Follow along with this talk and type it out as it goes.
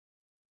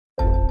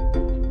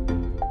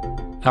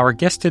Our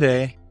guest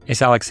today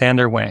is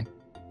Alexandr Wang.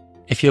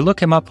 If you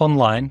look him up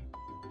online,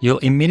 you'll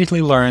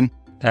immediately learn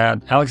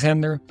that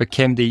Alexandr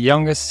became the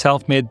youngest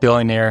self-made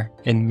billionaire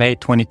in May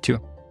 22.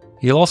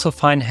 You'll also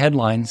find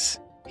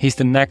headlines, he's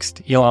the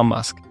next Elon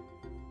Musk.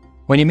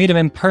 When you meet him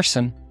in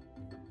person,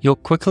 you'll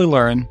quickly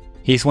learn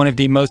he's one of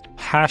the most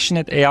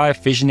passionate AI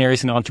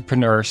visionaries and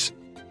entrepreneurs,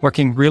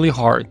 working really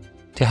hard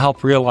to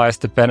help realize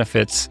the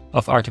benefits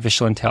of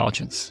artificial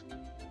intelligence.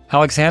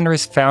 Alexandr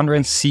is founder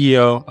and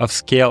CEO of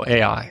Scale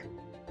AI,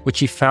 which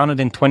he founded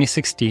in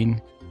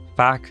 2016,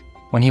 back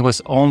when he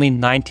was only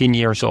 19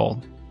 years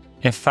old.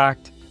 In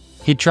fact,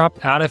 he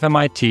dropped out of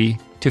MIT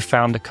to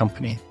found the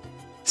company.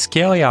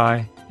 Scale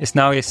AI is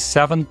now a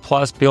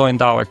 $7+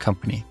 billion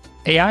company.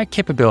 AI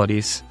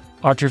capabilities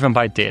are driven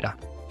by data.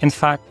 In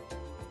fact,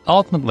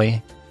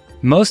 ultimately,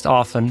 most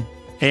often,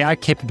 AI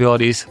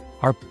capabilities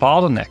are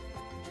bottlenecked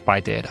by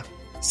data.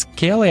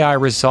 Scale AI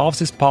resolves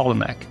this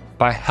bottleneck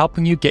by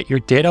helping you get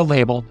your data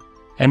labeled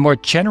and, more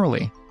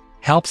generally,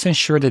 helps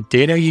ensure the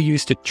data you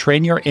use to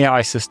train your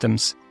AI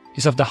systems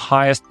is of the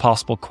highest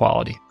possible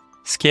quality.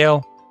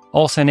 Scale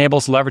also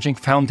enables leveraging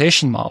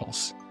foundation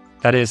models,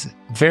 that is,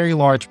 very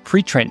large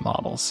pre-trained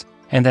models,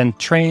 and then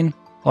train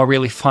or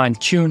really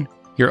fine-tune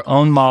your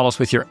own models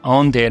with your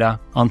own data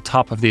on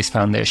top of these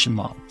foundation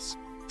models.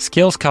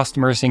 Scale's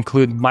customers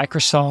include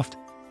Microsoft,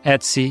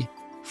 Etsy,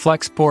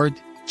 Flexboard,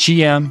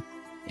 GM,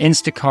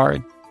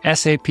 Instacart,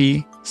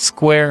 SAP,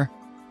 Square,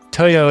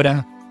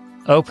 Toyota,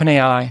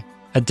 OpenAI,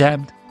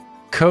 Adept,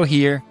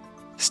 Cohere,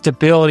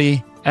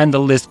 Stability, and the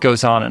list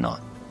goes on and on.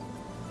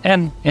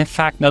 And in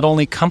fact, not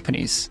only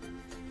companies,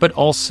 but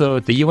also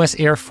the US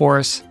Air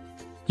Force,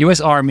 US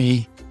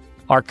Army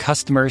are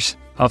customers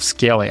of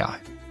Scale AI.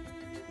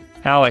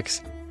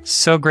 Alex,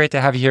 so great to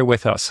have you here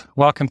with us.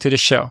 Welcome to the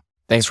show.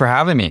 Thanks for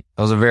having me.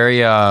 That was a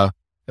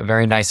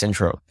very nice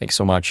intro. Thanks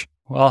so much.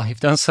 Well,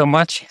 you've done so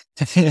much.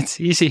 It's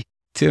easy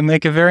to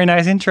make a very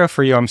nice intro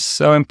for you. I'm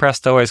so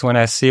impressed always when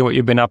I see what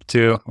you've been up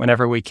to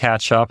whenever we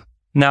catch up.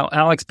 Now,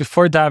 Alex,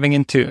 before diving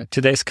into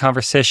today's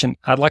conversation,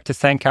 I'd like to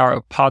thank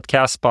our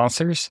podcast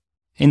sponsors,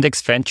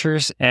 Index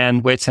Ventures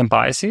and Weights and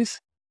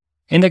Biases.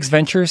 Index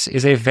Ventures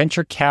is a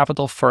venture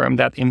capital firm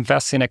that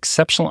invests in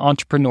exceptional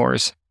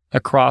entrepreneurs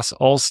across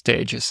all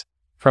stages,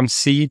 from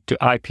seed to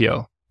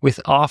IPO. With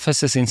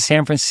offices in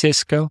San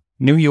Francisco,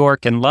 New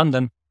York, and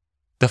London,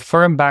 the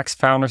firm backs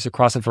founders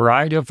across a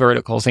variety of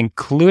verticals,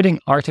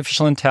 including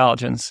artificial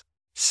intelligence,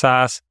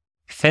 SaaS,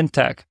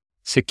 fintech,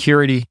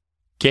 security,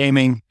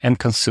 gaming, and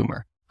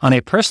consumer. On a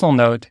personal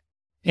note,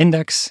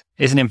 Index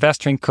is an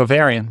investor in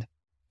Covariant,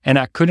 and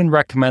I couldn't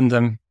recommend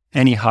them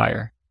any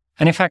higher.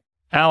 And in fact,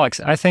 Alex,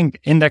 I think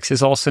Index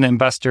is also an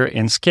investor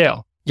in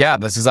Scale. Yeah,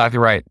 that's exactly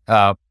right.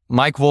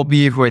 Mike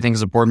Volpe, who I think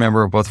is a board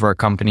member of both of our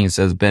companies,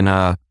 has been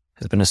a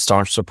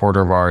staunch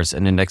supporter of ours,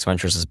 and Index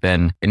Ventures has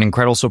been an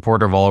incredible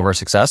supporter of all of our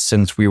success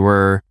since we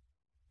were,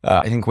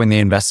 I think when they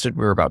invested,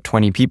 we were about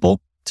 20 people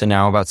to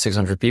now about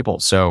 600 people.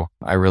 So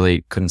I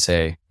really couldn't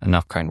say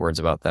enough kind words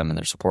about them and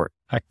their support.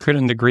 I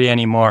couldn't agree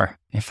anymore.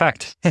 In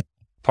fact,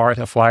 part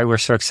of why we're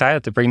so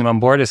excited to bring them on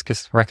board is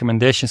because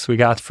recommendations we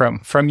got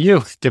from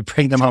you to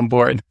bring them on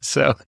board.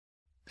 So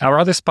our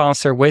other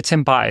sponsor, Weights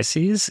and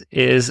Biases,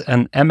 is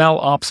an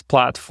ML ops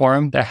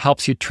platform that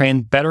helps you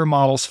train better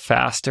models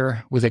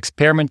faster with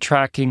experiment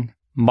tracking,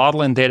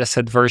 model and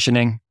dataset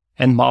versioning,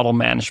 and model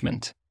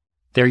management.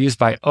 They're used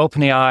by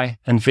OpenAI,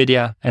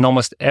 NVIDIA, and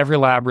almost every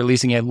lab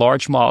releasing a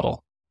large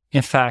model.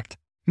 In fact,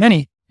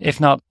 many, if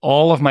not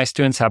all of my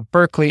students at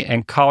Berkeley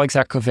and colleagues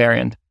at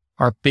Covariant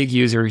are big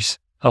users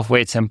of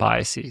Weights and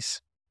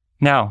Biases.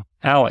 Now,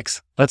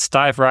 Alex, let's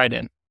dive right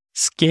in.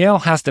 Scale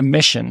has the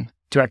mission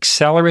to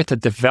accelerate the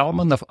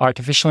development of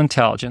artificial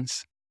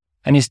intelligence,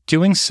 and is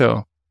doing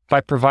so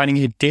by providing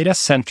a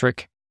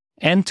data-centric,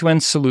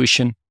 end-to-end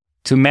solution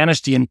to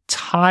manage the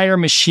entire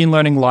machine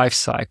learning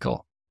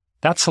lifecycle.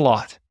 That's a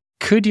lot.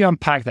 Could you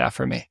unpack that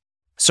for me?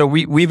 So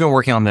we've been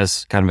working on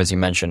this kind of, as you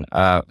mentioned,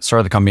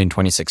 started the company in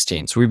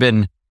 2016. So we've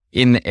been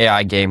in the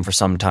AI game for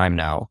some time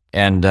now,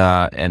 and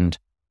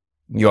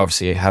you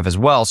obviously have as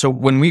well. So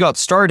when we got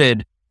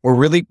started,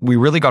 we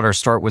really got our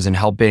start was in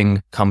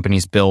helping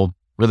companies build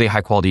really high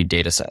quality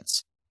data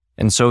sets.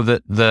 And so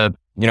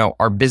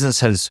our business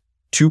has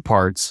two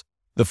parts.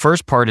 The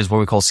first part is what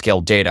we call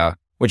scale data,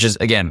 which is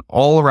again,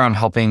 all around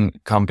helping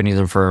companies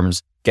and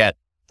firms get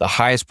the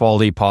highest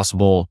quality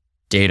possible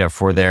data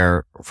for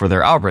their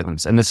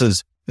algorithms. And this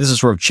has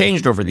sort of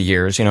changed over the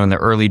years. In the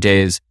early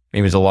days,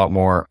 maybe it was a lot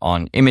more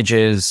on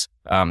images.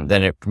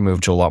 Then it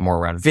moved to a lot more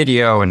around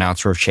video, and now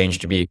it's sort of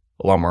changed to be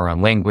a lot more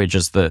around language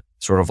as the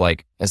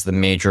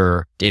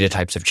major data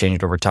types have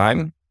changed over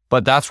time.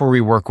 But that's where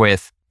we work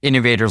with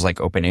innovators like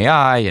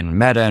OpenAI and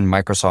Meta and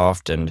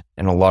Microsoft and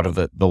a lot of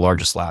the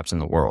largest labs in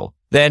the world.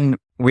 Then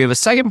we have a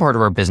second part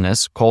of our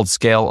business called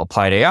Scale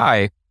Applied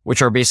AI,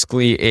 which are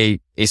basically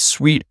a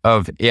suite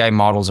of AI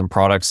models and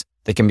products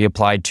that can be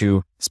applied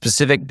to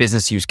specific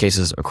business use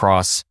cases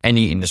across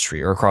any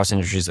industry or across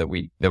industries that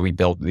we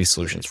build these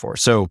solutions for.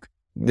 So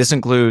this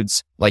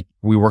includes, like,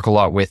 we work a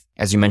lot with,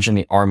 as you mentioned,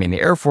 the Army and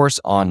the Air Force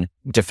on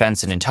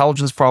defense and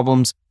intelligence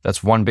problems.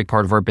 That's one big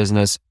part of our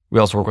business. We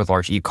also work with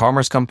large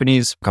e-commerce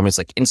companies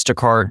like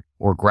Instacart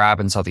or Grab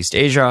in Southeast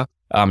Asia,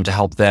 to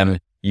help them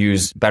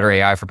use better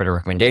AI for better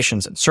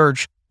recommendations and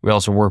search. We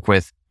also work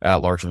with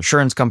large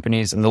insurance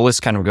companies, and the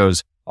list kind of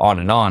goes on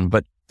and on.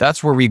 But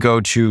that's where we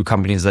go to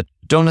companies that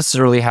don't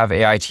necessarily have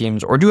AI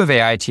teams or do have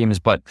AI teams,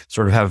 but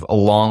sort of have a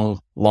long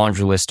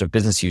laundry list of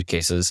business use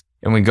cases.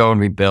 And we go and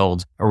we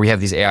build, or we have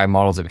these AI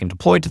models that we can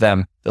deploy to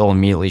them that'll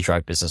immediately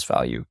drive business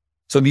value.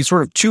 So these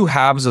sort of two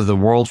halves of the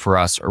world for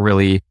us are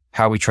really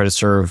how we try to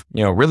serve,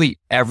 really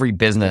every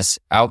business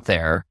out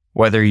there,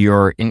 whether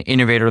you're an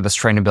innovator that's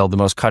trying to build the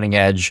most cutting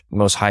edge,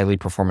 most highly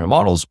performant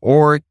models,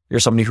 or you're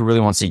somebody who really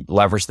wants to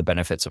leverage the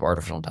benefits of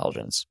artificial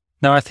intelligence.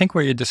 Now, I think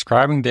what you're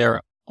describing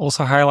there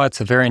also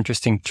highlights a very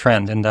interesting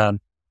trend in that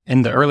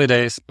in the early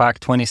days, back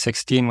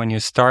 2016, when you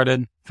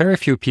started, very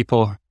few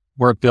people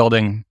were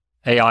building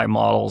AI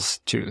models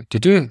to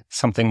do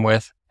something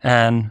with.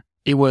 And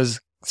it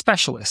was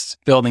specialists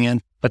building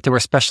it, but they were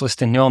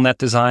specialists in neural net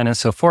design and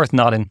so forth,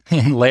 not in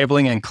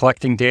labeling and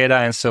collecting data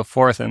and so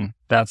forth. And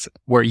that's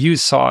where you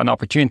saw an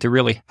opportunity to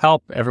really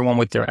help everyone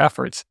with their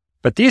efforts.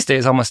 But these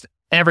days, almost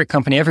every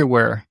company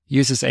everywhere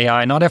uses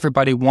AI. Not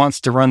everybody wants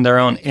to run their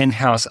own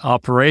in-house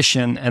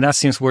operation. And that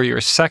seems where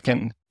your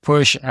second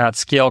push at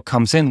scale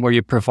comes in, where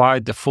you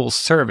provide the full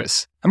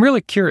service. I'm really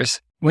curious,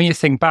 when you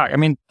think back,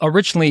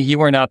 originally you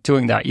were not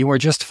doing that. You were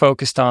just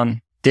focused on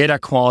data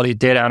quality,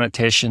 data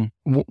annotation.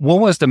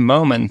 What was the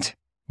moment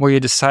where you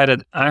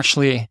decided,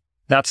 actually,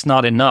 that's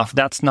not enough.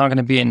 That's not going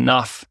to be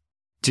enough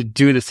to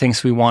do the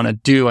things we want to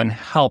do and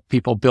help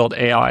people build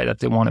AI that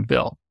they want to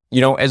build?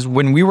 As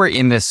when we were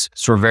in this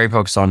sort of very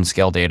focused on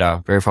scale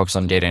data, very focused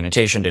on data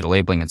annotation, data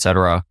labeling, et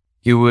cetera,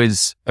 it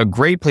was a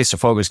great place to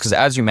focus because,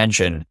 as you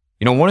mentioned,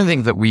 one of the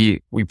things that we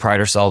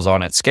pride ourselves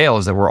on at scale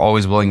is that we're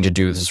always willing to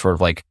do this sort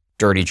of like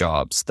dirty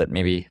jobs that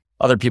maybe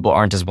other people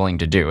aren't as willing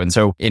to do. And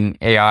so in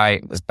AI,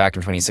 back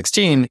in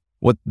 2016,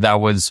 what that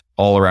was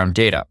all around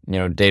data.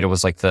 Data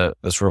was like the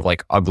sort of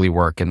like ugly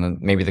work, and then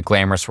maybe the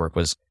glamorous work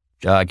was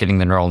getting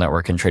the neural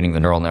network and training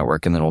the neural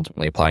network and then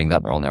ultimately applying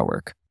that neural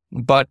network.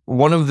 But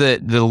one of the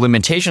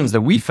limitations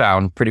that we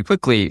found pretty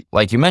quickly,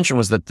 like you mentioned,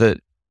 was that the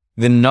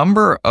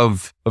number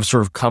of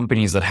sort of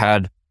companies that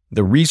had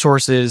the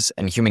resources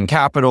and human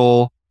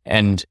capital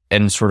and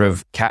sort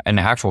of and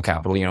actual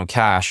capital,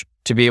 cash,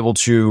 to be able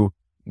to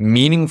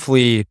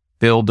meaningfully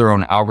build their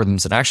own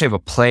algorithms and actually have a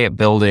play at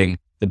building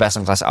the best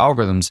in class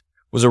algorithms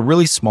was a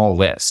really small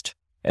list.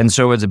 And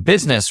so as a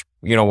business,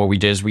 what we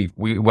did is we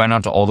went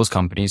out to all those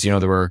companies. There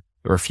were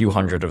a few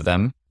hundred of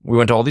them. We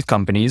went to all these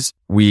companies.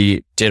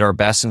 We did our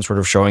best in sort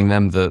of showing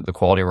them the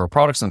quality of our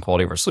products and the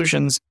quality of our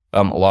solutions.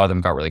 A lot of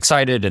them got really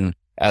excited. And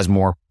as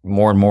more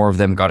and more of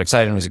them got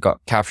excited and we got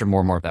captured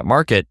more and more of that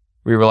market,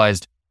 we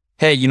realized,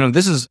 hey,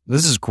 this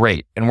is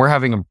great. And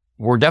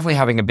we're definitely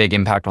having a big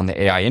impact on the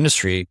AI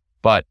industry.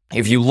 But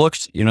if you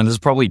looked, this is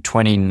probably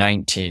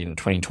 2019,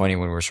 2020,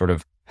 when we were sort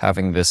of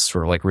having this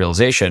sort of like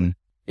realization.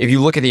 If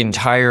you look at the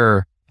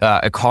entire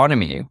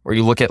economy, or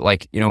you look at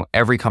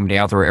every company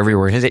out there, every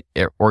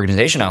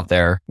organization out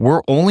there,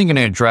 we're only going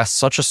to address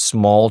such a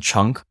small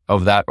chunk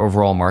of that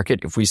overall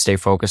market if we stay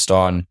focused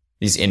on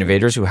these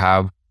innovators who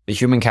have the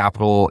human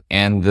capital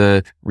and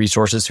the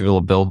resources to be able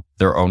to build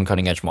their own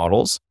cutting edge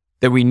models.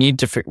 That we needed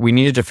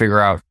to figure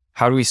out,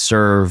 how do we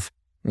serve,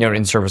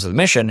 in service of the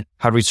mission,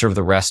 how do we serve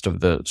the rest of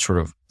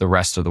the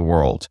rest of the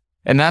world?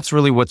 And that's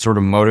really what sort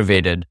of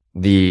motivated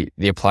the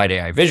applied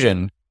AI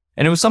vision.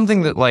 And it was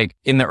something that,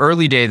 in the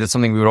early days, that's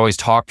something we would always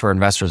talk to our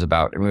investors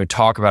about. And we would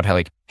talk about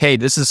how, hey,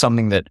 this is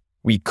something that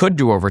we could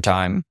do over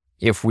time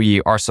if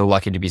we are so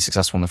lucky to be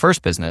successful in the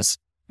first business.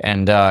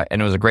 And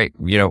it was a great,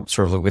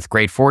 sort of with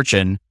great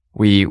fortune,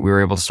 we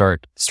were able to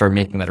start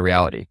making that a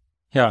reality.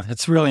 Yeah,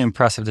 it's really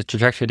impressive, the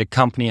trajectory the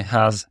company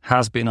has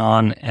been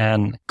on.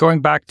 And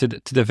going back to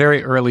the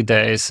very early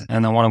days,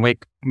 and I want to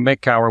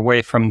make our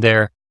way from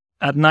there.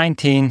 At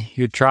 19,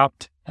 you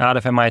dropped out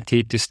of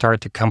MIT to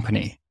start the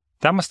company.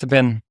 That must have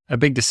been a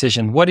big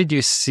decision. What did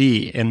you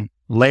see in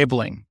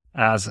labeling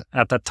as,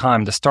 at that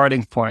time, the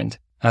starting point,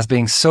 as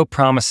being so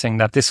promising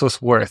that this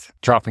was worth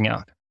dropping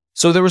out?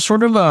 So there was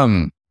sort of,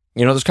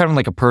 there's kind of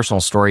like a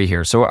personal story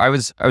here. So I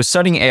was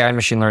studying AI and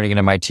machine learning at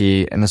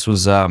MIT, and this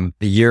was the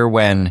year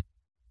when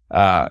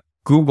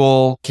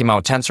Google came out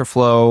with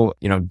TensorFlow,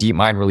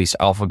 DeepMind released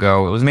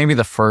AlphaGo. It was maybe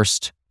the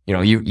first,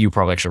 you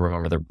probably actually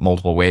remember the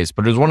multiple waves,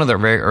 but it was one of the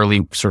very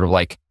early sort of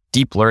like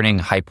deep learning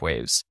hype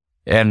waves.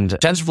 And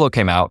TensorFlow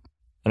came out,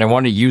 and I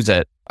wanted to use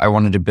it. I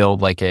wanted to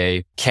build like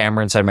a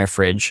camera inside my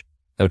fridge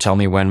that would tell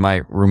me when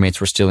my roommates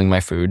were stealing my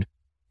food.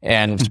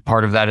 And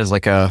part of that is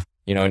like an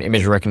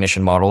image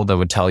recognition model that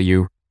would tell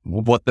you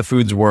what the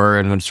foods were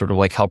and would sort of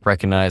like help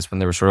recognize when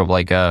there was sort of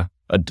like a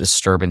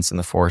disturbance in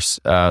the force,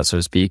 so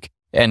to speak.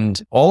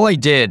 And all I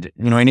did,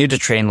 I needed to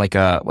train like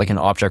an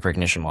object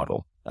recognition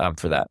model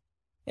for that.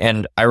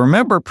 And I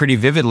remember pretty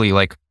vividly,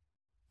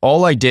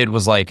 all I did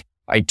was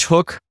I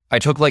took I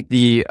took like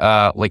the,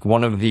 like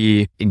one of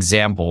the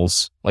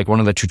examples, like one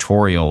of the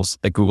tutorials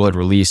that Google had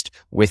released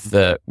with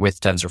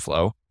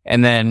TensorFlow.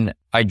 And then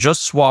I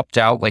just swapped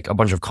out like a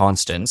bunch of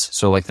constants.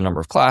 So like the number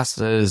of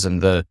classes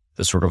and the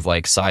sort of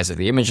like size of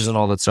the images and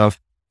all that stuff.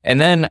 And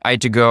then I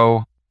had to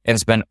go and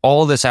spend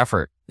all this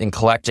effort in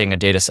collecting a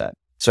data set.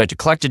 So I had to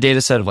collect a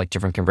data set of like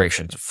different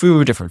configurations of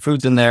food, different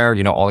foods in there,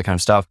 all that kind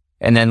of stuff.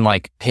 And then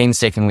like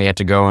painstakingly had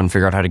to go and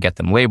figure out how to get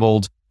them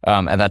labeled.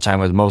 At that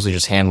time, I was mostly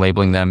just hand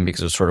labeling them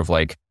because it was sort of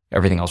like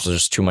everything else was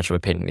just too much of a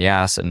pain in the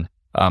ass. And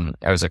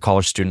I was a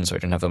college student, so I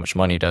didn't have that much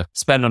money to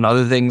spend on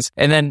other things.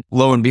 And then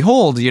lo and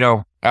behold,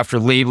 after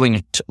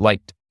labeling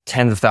like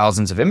tens of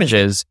thousands of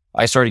images,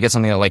 I started to get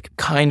something that like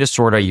kind of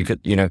sort of you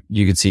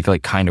could see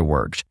like kind of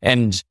worked.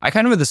 And I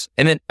kind of had this,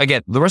 and then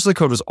again, the rest of the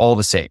code was all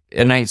the same.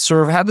 And I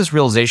sort of had this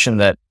realization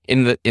that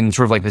in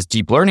sort of like this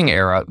deep learning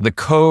era, the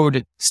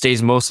code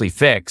stays mostly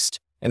fixed.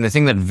 And the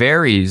thing that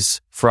varies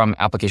from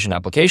application to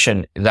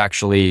application is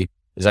actually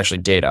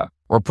data.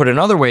 Or put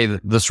another way,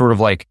 the sort of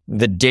like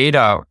the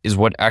data is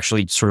what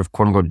actually sort of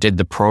quote unquote did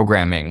the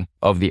programming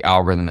of the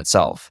algorithm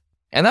itself.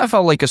 And that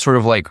felt like a sort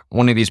of like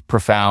one of these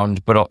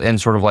profound, and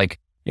sort of like,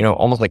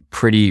 almost like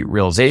pretty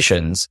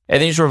realizations.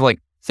 And then you sort of like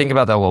think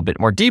about that a little bit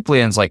more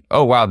deeply. And it's like,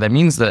 oh, wow, that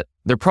means that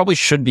there probably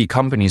should be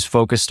companies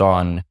focused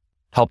on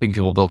helping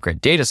people build great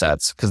data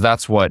sets. Cause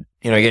that's what,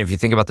 again, if you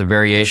think about the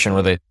variation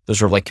or the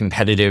sort of like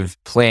competitive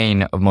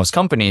plane of most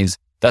companies,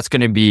 that's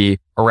going to be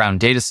around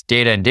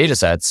data and data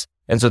sets.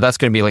 And so that's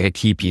going to be like a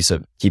key piece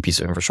of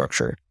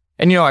infrastructure.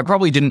 And,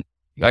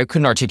 I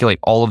couldn't articulate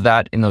all of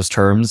that in those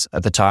terms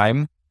at the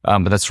time.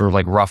 But that's sort of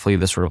like roughly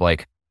the sort of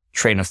like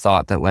train of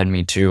thought that led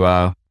me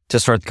to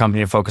start the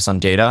company to focus on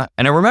data.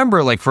 And I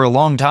remember like for a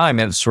long time,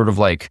 it's sort of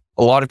like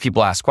a lot of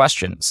people ask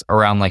questions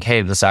around like,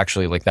 hey, is this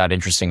actually like that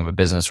interesting of a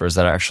business, or is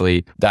that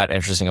actually that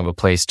interesting of a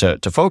place to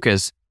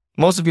focus?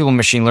 Most of the people in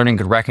machine learning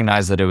could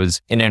recognize that it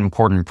was an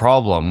important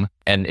problem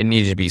and it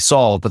needed to be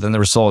solved. But then there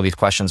were still all these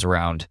questions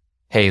around,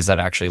 hey, is that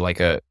actually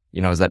like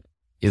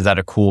is that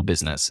a cool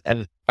business?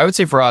 And I would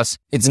say for us,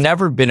 it's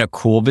never been a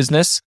cool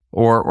business.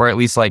 Or at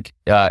least like,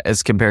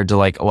 as compared to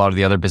like a lot of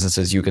the other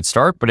businesses you could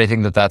start. But I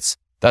think that's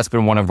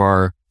been one of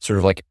our sort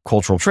of like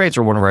cultural traits,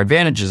 or one of our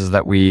advantages, is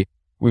that we've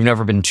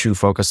never been too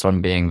focused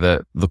on being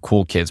the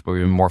cool kids, but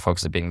we've been more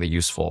focused on being the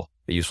useful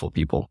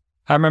people.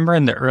 I remember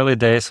in the early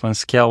days when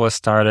Scale was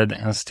started,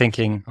 I was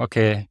thinking,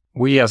 okay,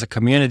 we as a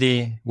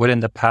community would in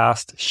the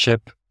past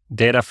ship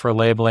data for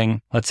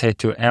labeling, let's say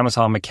to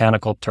Amazon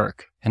Mechanical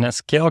Turk. And as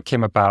Scale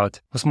came about,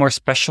 it was more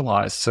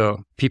specialized.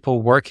 So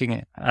people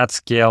working at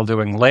Scale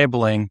doing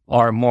labeling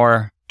are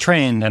more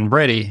trained and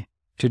ready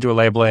to do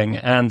labeling,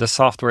 and the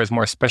software is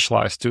more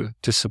specialized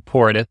to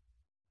support it.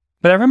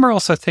 But I remember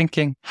also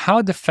thinking,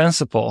 how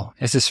defensible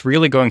is this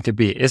really going to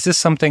be? Is this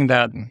something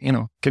that,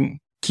 can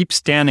keep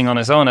standing on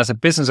its own as a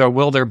business, or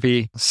will there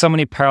be so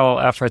many parallel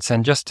efforts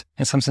and just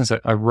in some sense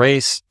a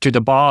race to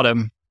the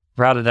bottom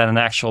rather than an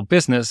actual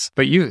business?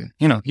 But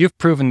you've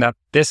proven that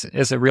this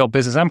is a real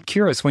business. I'm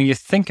curious, when you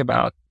think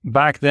about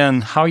back then,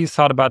 how you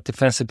thought about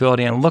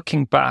defensibility, and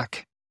looking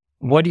back,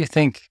 what do you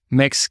think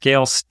makes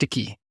Scale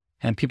sticky?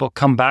 And people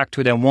come back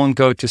to it and won't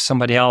go to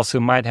somebody else who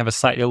might have a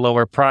slightly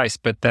lower price,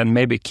 but then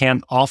maybe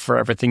can't offer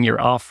everything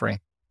you're offering.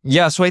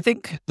 Yeah. So I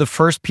think the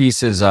first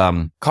piece is,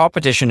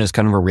 competition is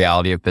kind of a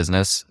reality of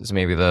business, is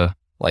maybe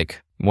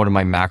one of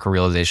my macro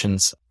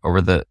realizations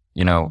over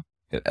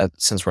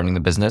since running the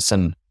business.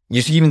 And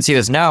you even see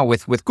this now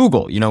with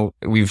Google.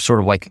 We've sort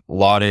of like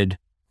lauded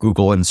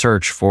Google and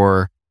search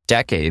for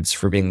decades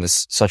for being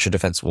such a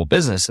defensible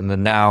business. And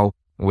then now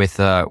with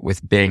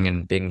Bing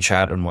and Bing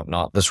Chat and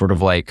whatnot, the sort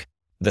of like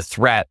the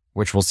threat,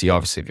 which we'll see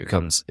obviously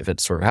if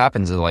it sort of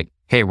happens, is like,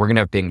 hey, we're going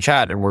to have Bing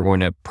Chat and we're going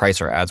to price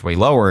our ads way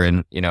lower.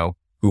 And,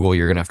 Google,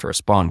 you're going to have to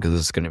respond because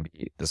this is going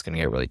to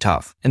get really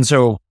tough. And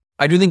so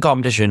I do think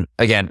competition,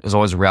 again, is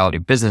always a reality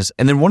of business.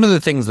 And then one of the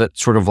things that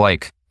sort of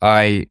like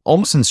I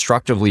almost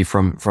instructively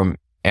from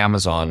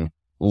Amazon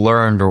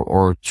learned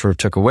or sort of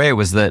took away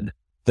was that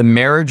the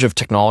marriage of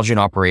technology and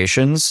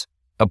operations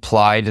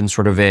applied in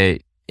sort of in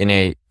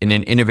an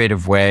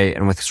innovative way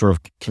and with sort of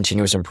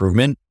continuous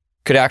improvement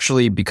could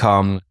actually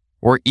become,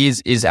 or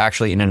is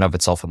actually in and of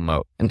itself a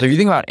moat. And so if you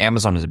think about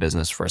Amazon as a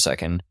business for a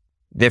second,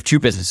 they have two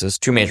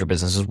major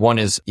businesses. One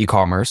is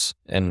e-commerce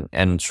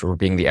and sort of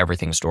being the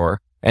everything store.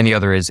 And the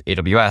other is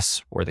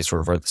AWS, where they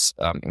sort of are this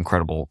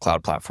incredible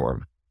cloud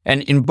platform.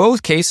 And in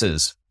both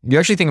cases, you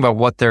actually think about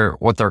what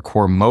their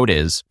core moat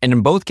is. And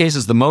in both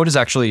cases, the moat is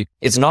actually,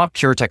 it's not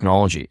pure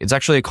technology. It's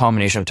actually a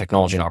combination of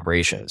technology and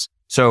operations.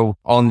 So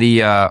on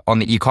the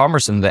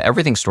e-commerce and the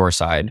everything store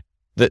side,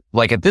 that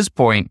like at this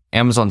point,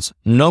 Amazon's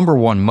number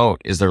one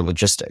moat is their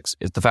logistics.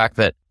 It's the fact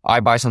that I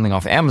buy something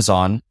off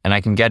Amazon and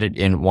I can get it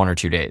in 1 or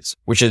 2 days,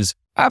 which is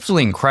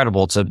absolutely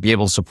incredible to be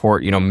able to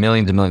support,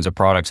 millions and millions of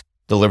products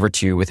delivered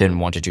to you within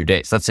 1 to 2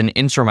 days. That's an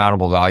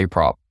insurmountable value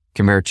prop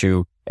compared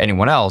to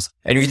anyone else.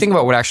 And if you think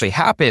about what actually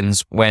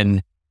happens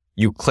when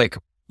you click,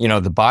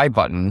 the buy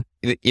button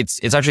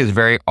it's actually this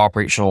very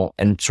operational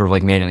and sort of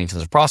like manually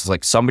intensive process.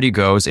 Like somebody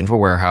goes into a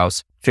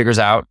warehouse, figures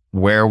out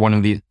where one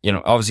of the,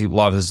 obviously a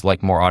lot of this is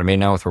like more automated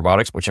now with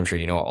robotics, which I'm sure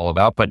you know all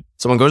about, but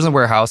someone goes in the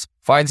warehouse,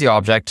 finds the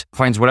object,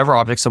 finds whatever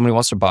object somebody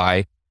wants to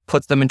buy,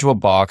 puts them into a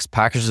box,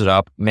 packages it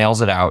up,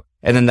 mails it out,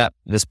 and then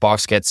this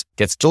box gets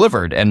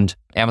delivered. And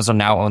Amazon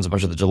now owns a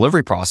bunch of the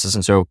delivery process.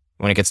 And so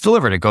when it gets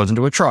delivered, it goes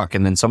into a truck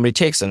and then somebody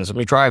takes it and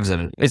somebody drives it.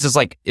 And it's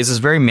this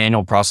very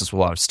manual process with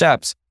a lot of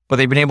steps, but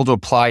they've been able to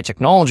apply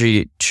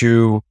technology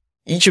to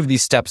each of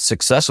these steps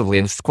successively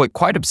and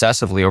quite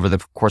obsessively over the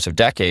course of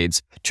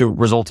decades to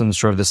result in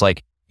sort of this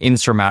like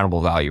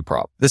insurmountable value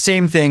prop. The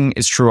same thing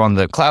is true on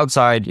the cloud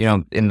side.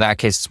 In that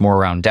case, it's more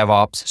around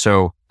DevOps.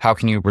 So how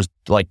can you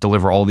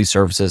deliver all these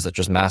services at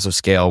just massive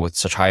scale with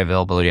such high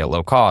availability at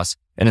low cost?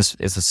 And it's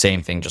the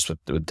same thing just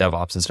with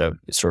DevOps instead of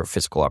sort of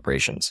physical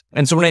operations.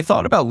 And so when I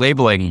thought about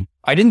labeling,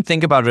 I didn't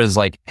think about it as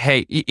like,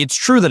 hey, it's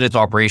true that it's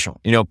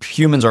operational.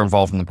 Humans are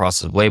involved in the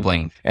process of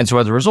labeling. And so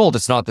as a result,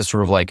 it's not this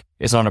sort of like,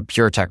 it's not a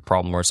pure tech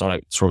problem or it's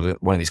not sort of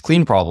one of these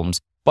clean problems.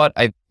 But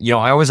I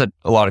always had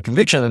a lot of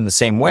conviction in the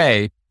same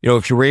way,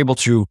 if you were able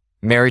to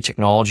marry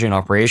technology and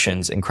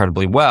operations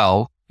incredibly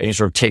well, and you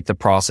sort of take the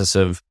process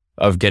of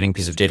getting a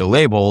piece of data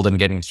labeled and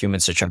getting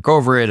humans to check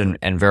over it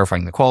and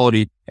verifying the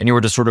quality, and you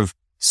were to sort of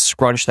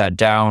scrunch that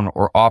down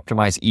or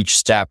optimize each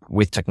step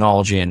with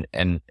technology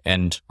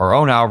and our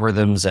own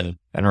algorithms and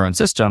our own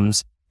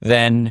systems,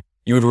 then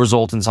you would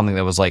result in something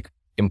that was like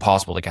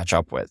impossible to catch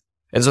up with.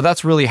 And so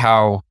that's really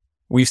how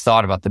we've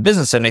thought about the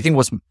business. And I think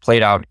what's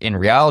played out in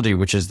reality,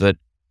 which is that,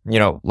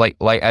 like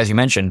as you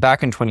mentioned,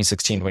 back in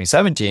 2016,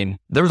 2017,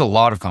 there was a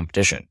lot of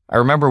competition. I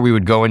remember we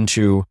would go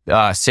into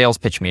sales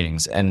pitch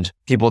meetings and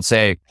people would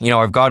say,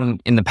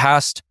 in the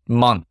past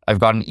month, I've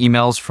gotten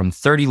emails from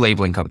 30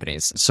 labeling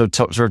companies. So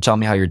sort of tell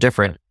me how you're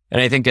different.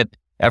 And I think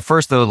at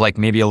first, though, like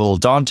maybe a little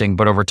daunting,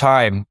 but over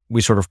time,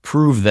 we sort of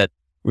proved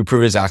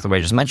exactly what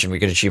I just mentioned. We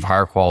could achieve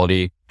higher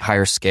quality,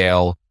 higher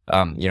scale,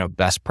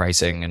 best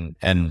pricing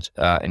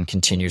and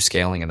continue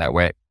scaling in that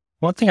way.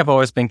 One thing I've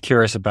always been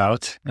curious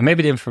about, and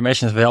maybe the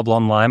information is available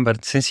online,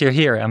 but since you're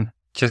here, I'm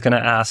just going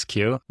to ask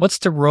you, what's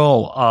the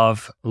role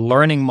of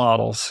learning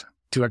models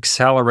to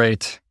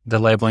accelerate the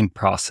labeling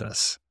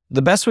process?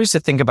 The best ways to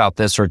think about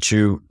this are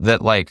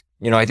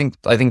I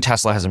think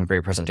Tesla has some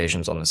great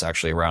presentations on this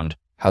actually around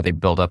how they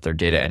build up their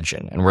data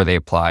engine and where they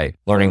apply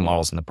learning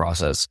models in the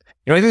process.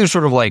 I think there's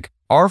sort of like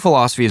our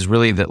philosophy is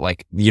really that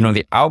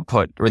the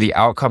output or the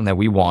outcome that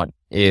we want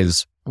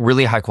is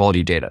really high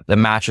quality data that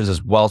matches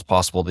as well as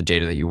possible the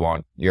data that you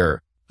want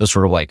the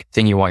sort of like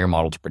thing you want your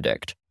model to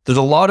predict. There's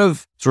a lot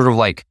of sort of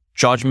like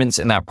judgments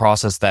in that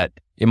process that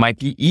it might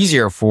be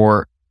easier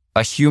for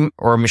a human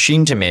or a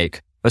machine to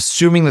make,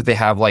 assuming that they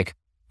have like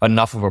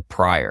enough of a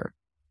prior.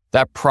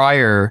 That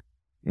prior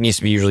needs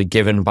to be usually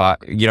given by,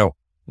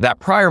 that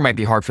prior might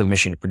be hard for the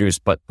machine to produce,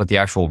 but the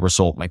actual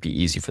result might be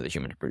easy for the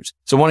human to produce.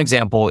 So one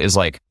example is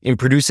like in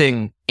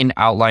producing an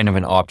outline of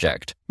an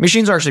object.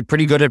 Machines are actually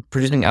pretty good at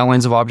producing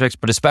outlines of objects,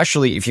 but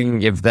especially if you can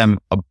give them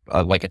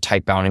a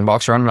type bounding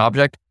box around an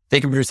object, they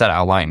can produce that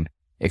outline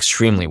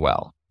extremely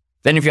well.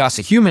 Then if you ask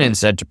a human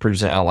instead to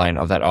produce an outline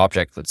of that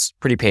object, that's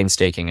pretty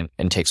painstaking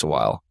and takes a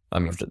while.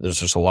 There's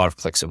just a lot of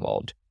clicks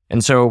involved.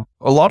 And so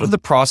a lot of the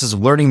process of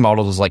learning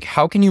models is like,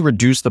 how do you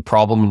reduce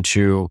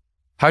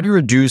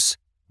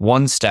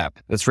one step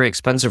that's very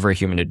expensive for a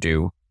human to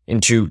do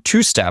into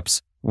two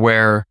steps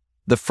where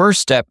the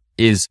first step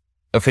is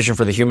efficient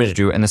for the human to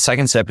do and the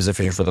second step is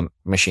efficient for the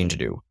machine to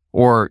do,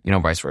 or,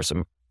 vice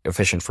versa,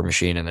 efficient for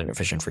machine and then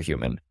efficient for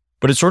human.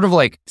 But it's sort of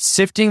like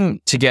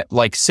sifting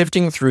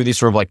through these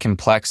sort of like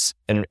complex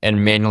and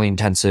manually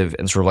intensive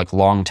and sort of like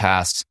long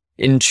tasks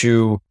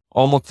into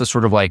almost the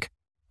sort of like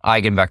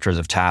eigenvectors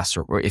of tasks,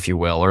 or if you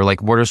will, or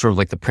like what are sort of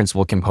like the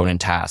principal component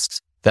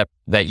tasks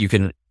that you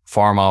can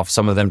farm off,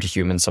 some of them to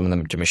humans, some of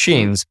them to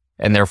machines,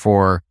 and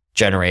therefore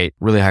generate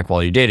really high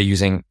quality data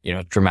using,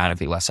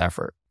 dramatically less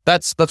effort.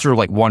 That's sort of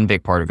like one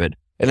big part of it.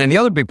 And then the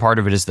other big part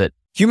of it is that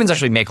humans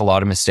actually make a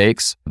lot of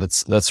mistakes.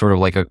 That's sort of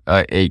like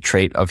a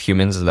trait of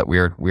humans, is that we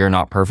are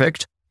not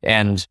perfect.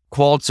 And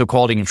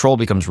quality control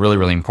becomes really,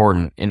 really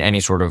important in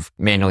any sort of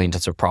manually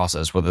intensive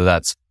process, whether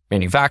that's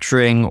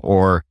manufacturing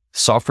or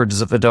software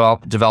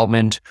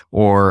development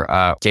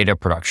or data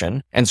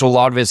production. And so a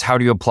lot of it is how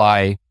do you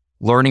apply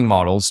learning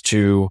models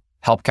to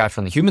help catch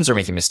when the humans are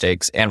making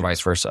mistakes and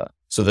vice versa.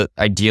 So that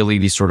ideally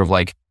these sort of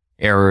like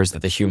errors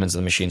that the humans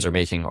and the machines are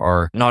making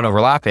are not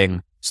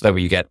overlapping, so that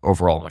way you get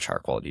overall much higher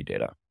quality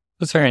data.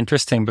 That's very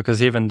interesting,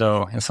 because even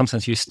though in some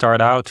sense you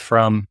start out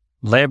from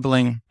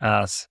labeling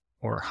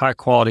or high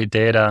quality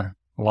data,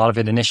 a lot of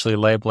it initially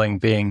labeling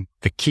being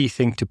the key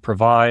thing to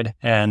provide.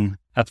 And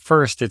at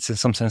first it's in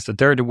some sense the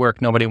dirty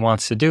work nobody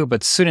wants to do,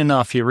 but soon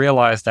enough you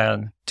realize that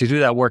to do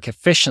that work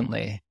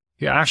efficiently,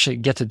 you actually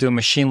get to do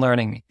machine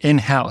learning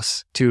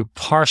in-house to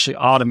partially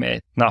automate,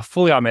 not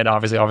fully automate,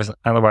 obviously,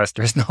 otherwise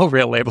there's no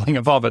real labeling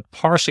involved, but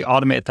partially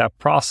automate that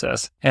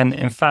process. And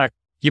in fact,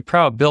 you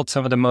probably built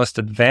some of the most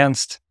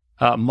advanced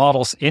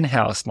models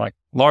in-house, like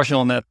large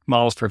neural net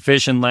models for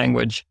vision,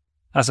 language,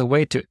 as a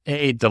way to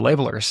aid the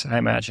labelers, I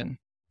imagine.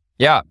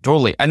 Yeah,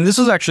 totally. And this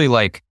was actually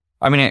like,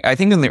 I mean, I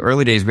think in the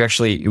early days,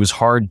 it was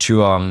hard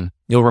to,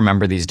 you'll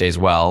remember these days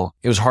well,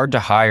 it was hard to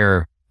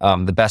hire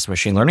the best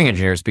machine learning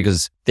engineers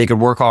because they could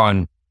work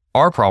on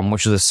our problem,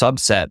 which is a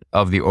subset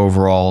of the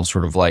overall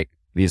sort of like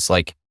these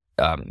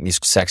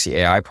sexy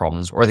AI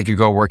problems, or they could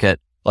go work at,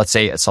 let's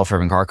say, a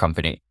self-driving car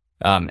company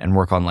and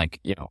work on like,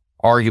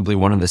 arguably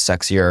one of the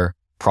sexier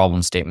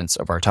problem statements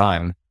of our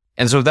time.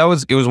 And so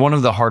it was one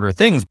of the harder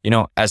things,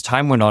 as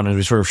time went on and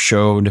we sort of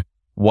showed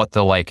what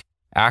the like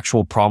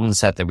actual problem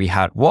set that we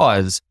had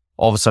was,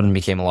 all of a sudden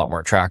became a lot more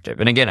attractive.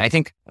 And again, I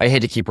think I hate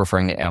to keep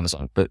referring to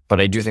Amazon, but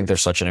I do think they're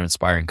such an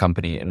inspiring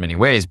company in many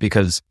ways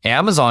because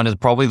Amazon is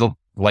probably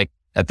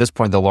at this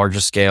point, the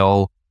largest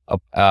scale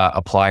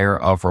applier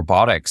of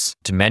robotics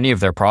to many of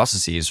their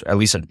processes, at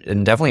least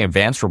in definitely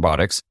advanced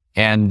robotics.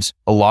 And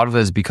a lot of it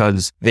is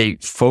because they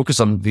focus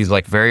on these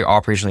like very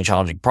operationally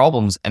challenging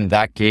problems. And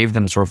that gave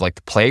them sort of like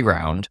the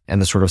playground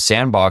and the sort of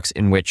sandbox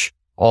in which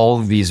all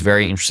of these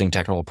very interesting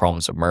technical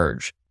problems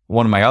emerge.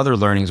 One of my other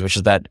learnings, which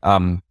is that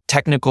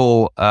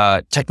technical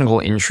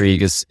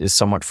intrigue is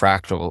somewhat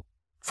fractal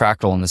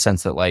in the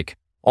sense that like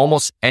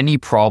almost any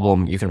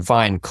problem you can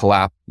find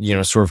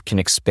sort of can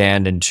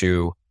expand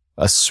into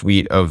a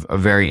suite of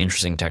very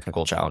interesting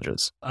technical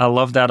challenges. I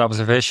love that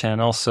observation.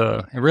 And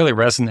also, it really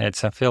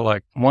resonates. I feel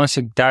like once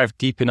you dive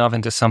deep enough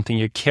into something,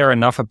 you care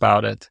enough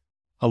about it,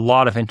 a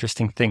lot of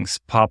interesting things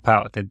pop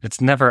out.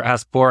 It's never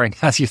as boring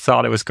as you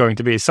thought it was going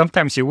to be.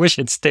 Sometimes you wish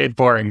it stayed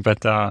boring,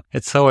 but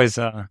it's always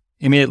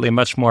immediately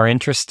much more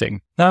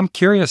interesting. Now, I'm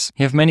curious,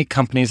 you have many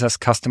companies as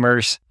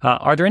customers.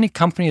 Are there any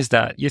companies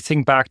that you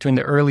think back to in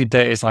the early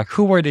days, like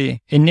who were the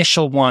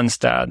initial ones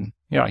that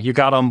you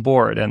got on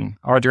board? And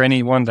are there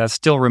anyone that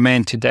still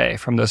remain today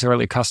from those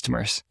early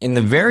customers? In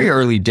the very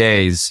early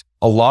days,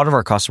 a lot of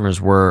our customers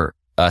were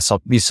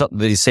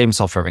these same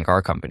self-driving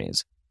car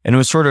companies. And it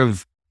was sort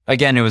of,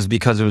 again, it was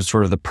because it was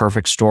sort of the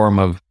perfect storm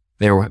of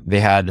they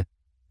had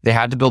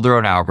to build their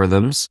own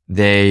algorithms.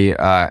 They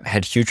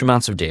had huge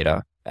amounts of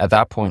data. At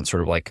that point,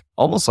 sort of like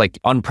almost like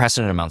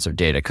unprecedented amounts of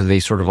data because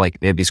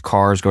they had these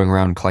cars going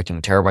around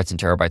collecting terabytes and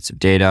terabytes of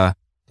data.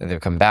 Then they'd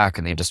come back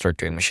and they had to start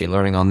doing machine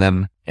learning on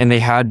them. And they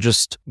had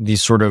just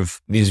these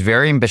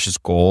very ambitious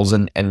goals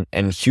and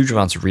huge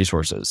amounts of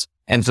resources.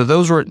 And so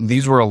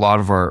these were a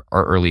lot of our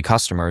early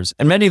customers,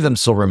 and many of them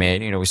still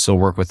remain. We still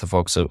work with the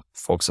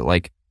folks at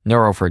like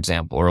Neuro, for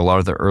example, or a lot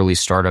of the early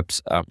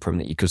startups from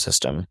the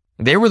ecosystem.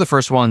 They were the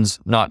first ones,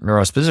 not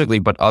Neuro specifically,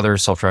 but other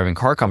self-driving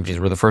car companies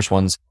were the first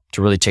ones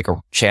to really take a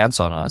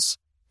chance on us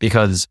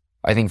because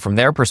I think from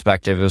their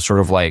perspective, it was sort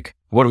of like,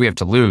 what do we have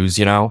to lose?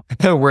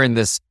 We're in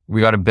this,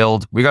 we got to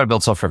build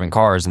self-driving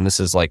cars. And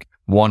this is like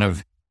one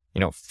of,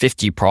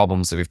 50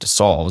 problems that we have to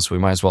solve. So we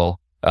might as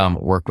well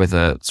work with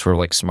a sort of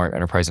like smart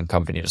enterprising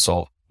company to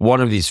solve one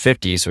of these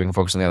 50 so we can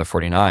focus on the other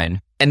 49.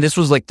 And this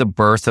was like the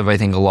birth of, I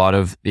think, a lot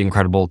of the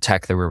incredible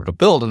tech that we were able to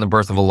build and the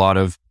birth of a lot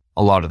of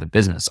the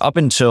business up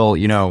until,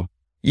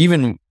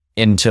 even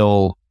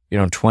until,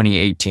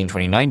 2018,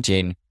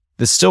 2019,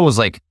 this still was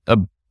like a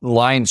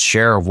lion's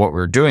share of what we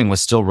were doing was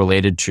still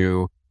related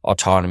to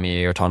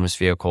autonomy, autonomous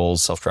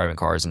vehicles, self-driving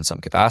cars in some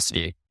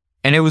capacity.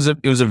 And it was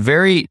a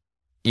very,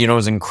 it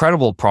was an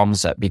incredible problem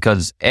set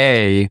because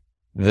the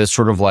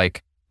sort of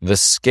like the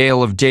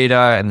scale of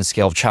data and the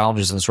scale of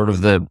challenges and sort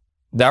of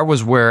that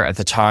was where at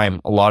the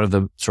time, a lot of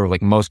the sort of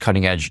like most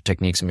cutting edge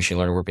techniques in machine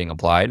learning were being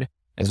applied.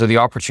 And so the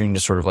opportunity to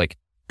sort of like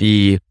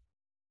be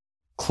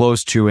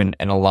close to and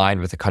aligned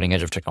with the cutting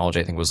edge of technology,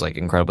 I think was like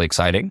incredibly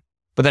exciting.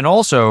 But then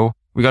also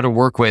we got to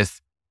work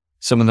with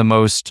some of the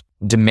most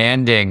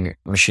demanding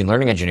machine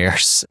learning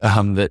engineers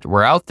that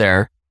were out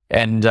there.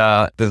 And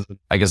I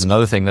guess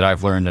another thing that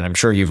I've learned, and I'm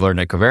sure you've learned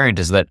at Covariant,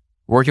 is that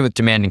working with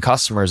demanding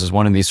customers is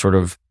one of these sort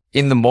of,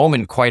 in the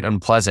moment, quite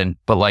unpleasant,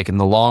 but like in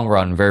the long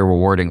run, very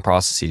rewarding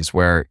processes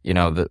where,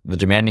 the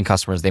demanding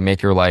customers, they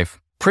make your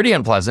life pretty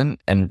unpleasant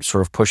and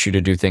sort of push you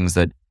to do things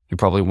that you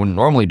probably wouldn't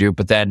normally do.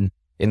 But then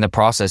in the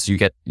process,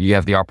 you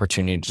have the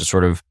opportunity to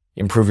sort of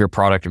improve your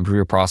product, improve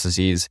your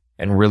processes,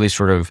 and really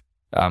sort of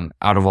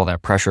out of all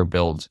that pressure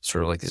build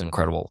sort of like these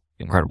incredible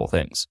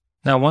things.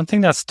 Now, one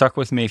thing that stuck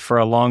with me for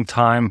a long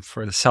time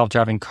for the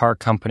self-driving car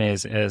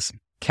companies is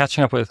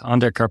catching up with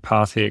Andre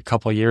Karpathy a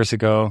couple of years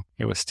ago.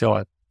 He was still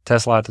at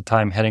Tesla at the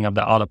time, heading up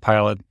the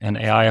autopilot and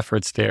AI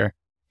efforts there.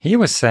 He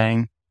was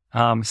saying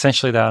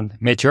essentially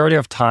that majority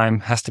of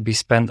time has to be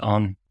spent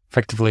on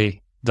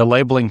effectively the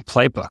labeling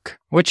playbook,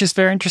 which is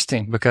very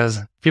interesting because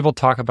people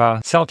talk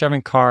about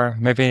self-driving car.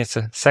 Maybe it's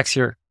a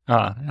sexier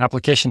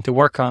application to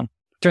work on.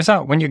 Turns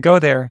out when you go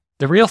there,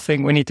 the real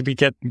thing we need to be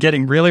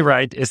getting really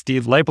right is the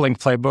labeling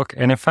playbook.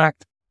 And in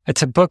fact,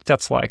 it's a book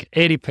that's like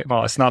 80,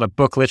 well, it's not a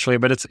book literally,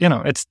 but it's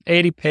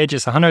 80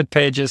 pages, 100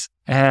 pages,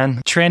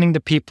 and training the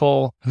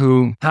people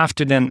who have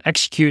to then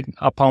execute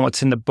upon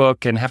what's in the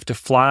book and have to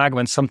flag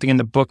when something in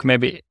the book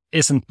maybe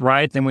isn't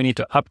right, then we need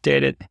to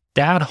update it.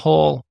 That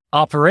whole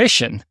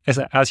operation,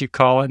 as you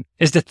call it,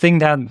 is the thing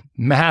that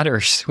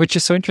matters, which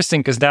is so interesting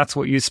because that's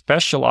what you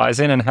specialize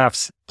in and have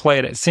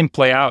seen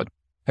play out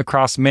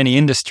across many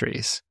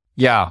industries.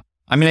 Yeah.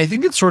 I mean, I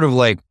think it's sort of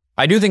like,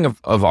 I do think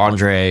of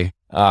Andre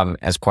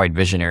as quite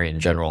visionary in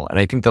general. And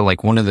I think that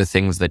like one of the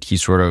things that he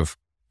sort of,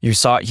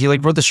 he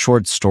like wrote this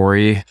short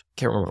story.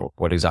 Can't remember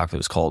what exactly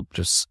it was called. It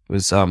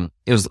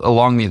was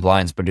along these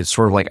lines, but it's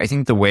sort of like, I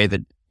think the way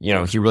that,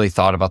 he really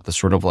thought about the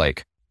sort of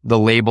like the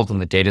labels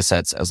and the data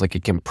sets as like a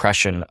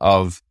compression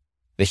of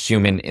the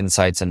human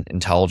insights and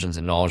intelligence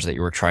and knowledge that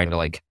you were trying to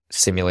like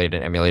simulate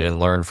and emulate and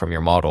learn from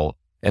your model.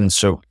 And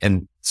so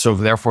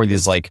therefore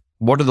these like,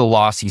 what are the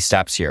lossy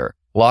steps here?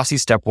 Lossy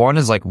step one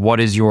is like, what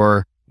is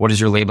your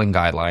labeling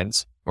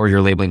guidelines or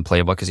your labeling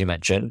playbook, as you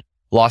mentioned?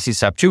 Lossy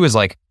step two is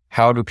like,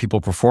 how do people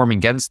perform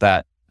against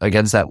that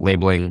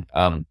labeling,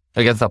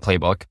 against that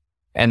playbook?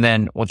 And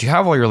then once you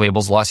have all your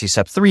labels, lossy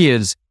step three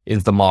is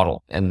the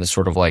model and the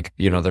sort of like,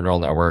 the neural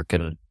network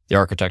and the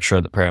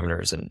architecture, the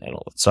parameters and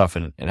all that stuff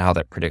and how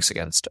that predicts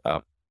against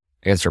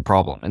your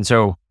problem. And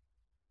so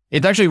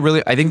it's actually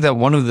really, I think that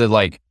one of the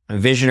like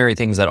visionary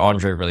things that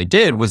Andre really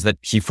did was that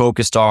he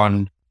focused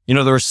on,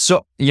 there was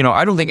so,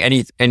 I don't think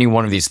any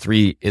one of these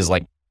three is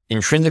like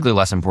intrinsically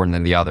less important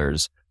than the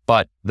others,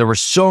 but there were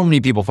so many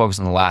people focused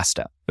on the last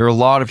step. There were a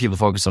lot of people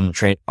focused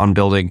on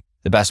building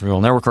the best neural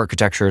network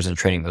architectures and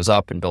training those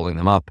up and building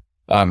them up.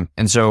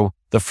 And so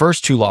the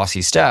first two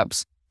lossy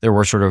steps, there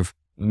were sort of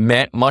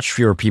much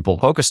fewer people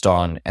focused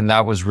on, and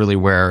that was really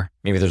where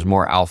maybe there's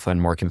more alpha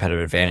and more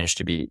competitive advantage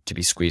to be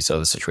squeezed out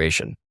of the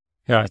situation.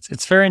 Yeah,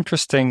 it's very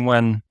interesting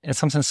when it's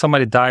something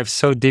somebody dives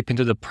so deep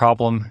into the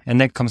problem and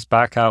then comes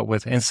back out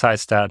with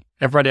insights that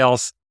everybody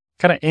else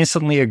kind of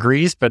instantly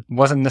agrees, but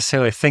wasn't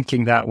necessarily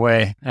thinking that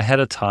way ahead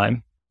of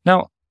time.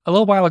 Now, a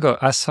little while ago,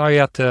 I saw you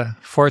at the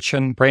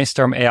Fortune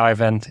Brainstorm AI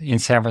event in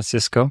San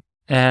Francisco,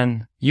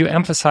 and you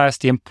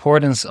emphasized the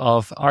importance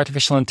of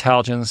artificial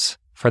intelligence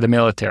for the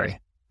military,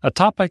 a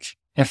topic,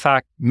 in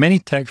fact, many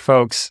tech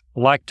folks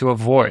like to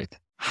avoid.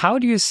 How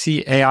do you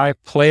see AI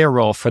play a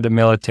role for the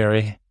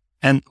military,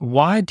 and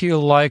why do you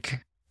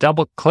like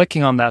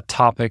double-clicking on that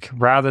topic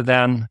rather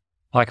than,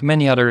 like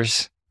many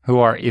others who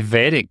are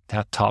evading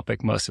that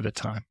topic most of the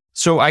time?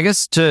 So I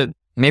guess to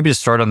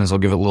start on this, I'll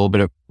give a little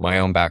bit of my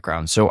own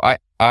background. So I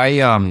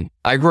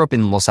grew up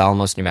in Los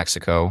Alamos, New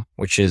Mexico,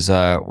 which is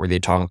where the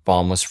atomic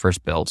bomb was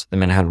first built. The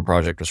Manhattan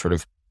Project was sort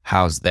of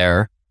housed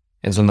there.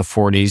 And so in the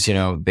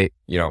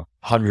 40s,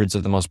 hundreds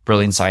of the most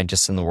brilliant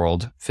scientists in the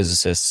world,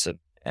 physicists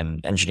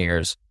and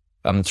engineers,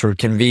 sort of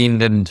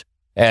convened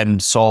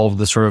and solved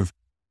the sort of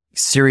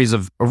series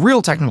of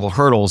real technical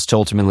hurdles to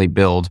ultimately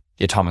build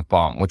the atomic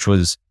bomb, which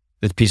was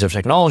this piece of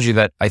technology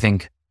that I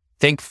think,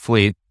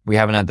 thankfully, we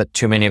haven't had that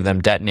too many of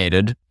them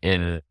detonated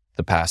in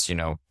the past,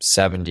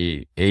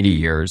 70, 80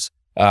 years.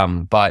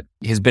 But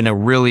has been a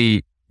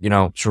really,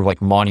 sort of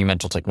like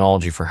monumental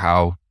technology for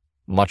how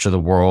much of the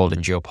world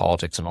and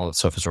geopolitics and all that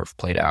stuff is sort of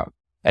played out.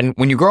 And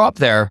when you grow up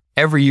there,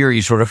 every year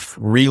you sort of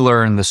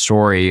relearn the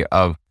story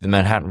of the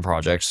Manhattan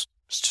Projects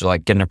just to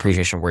like get an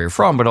appreciation of where you're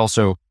from, but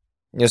also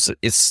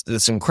it's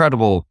this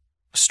incredible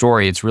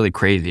story. It's really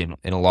crazy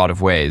in a lot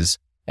of ways.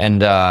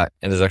 And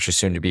there's actually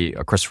soon to be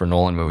a Christopher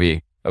Nolan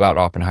movie about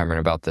Oppenheimer and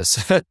about this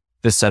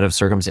set of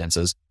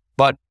circumstances.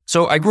 But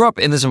so I grew up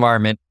in this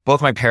environment.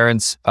 Both my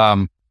parents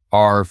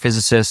are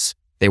physicists.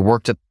 They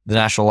worked at the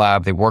National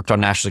Lab. They worked on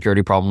national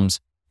security problems.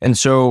 And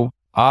so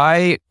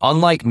I,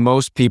 unlike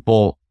most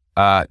people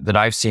that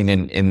I've seen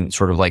in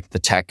sort of like the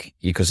tech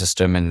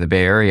ecosystem in the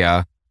Bay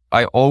Area,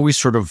 I always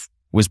sort of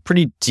was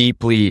pretty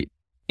deeply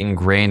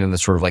ingrained in the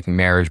sort of like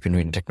marriage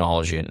between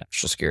technology and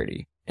national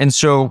security. And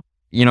so,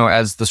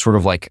 as the sort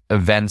of like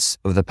events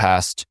of the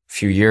past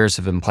few years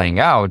have been playing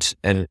out,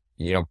 and,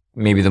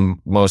 maybe the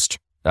most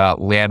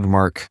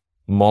landmark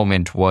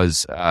moment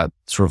was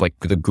sort of like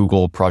the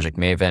Google Project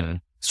Maven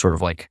sort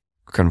of like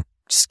kind of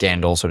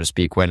scandal, so to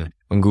speak, when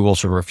Google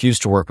sort of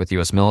refused to work with the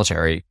U.S.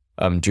 military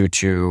due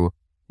to,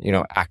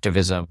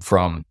 activism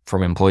from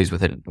employees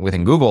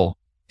within Google.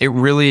 It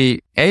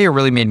really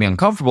made me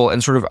uncomfortable,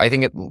 and sort of I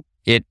think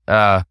it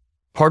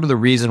part of the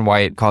reason why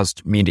it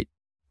caused me to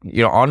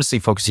honestly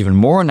focus even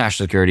more on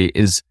national security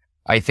is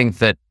I think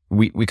that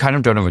we kind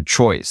of don't have a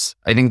choice.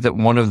 I think that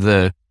one of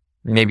the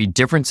maybe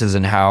differences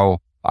in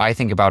how I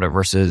think about it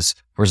versus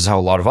how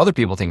a lot of other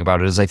people think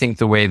about it is I think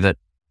the way that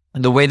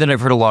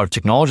I've heard a lot of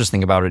technologists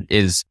think about it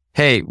is,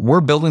 hey, we're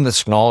building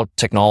this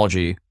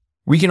technology.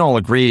 We can all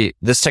agree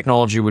this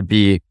technology would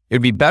be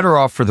better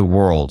off for the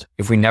world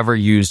if we never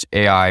used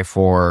AI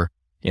for,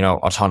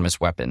 autonomous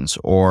weapons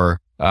or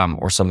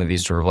some of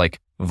these sort of like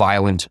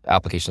violent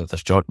applications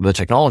of the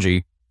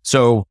technology.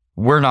 So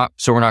we're not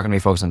going to be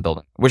focused on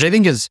building, which I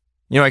think is,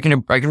 I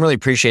can really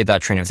appreciate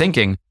that train of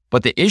thinking.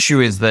 But the issue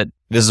is that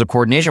this is a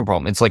coordination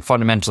problem. It's like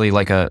fundamentally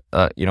like a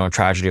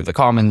tragedy of the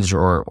commons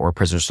or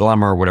prisoner's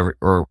dilemma or whatever,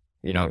 or,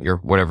 your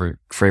whatever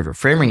favorite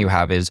framing you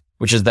have is,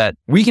 which is that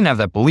we can have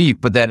that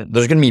belief, but then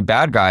there's going to be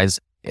bad guys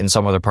in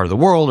some other part of the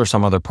world or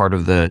some other part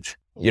of the,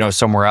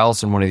 somewhere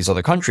else in one of these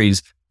other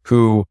countries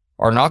who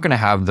are not going to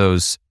have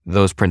those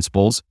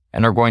principles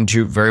and are going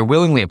to very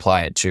willingly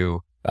apply it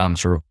to,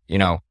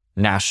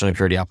 national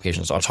security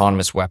applications,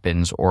 autonomous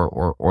weapons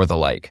or the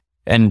like.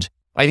 And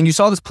I think you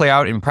saw this play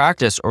out in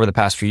practice over the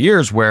past few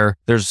years where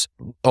there's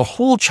a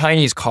whole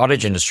Chinese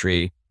cottage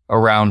industry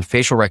around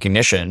facial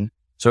recognition.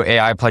 So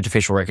AI applied to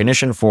facial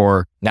recognition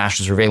for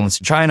national surveillance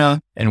in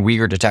China and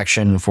Uyghur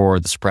detection for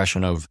the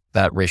suppression of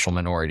that racial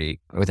minority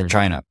within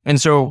China. And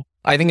so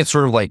I think it's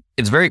sort of like,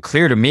 it's very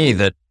clear to me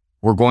that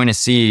we're going to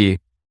see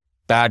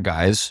bad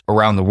guys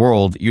around the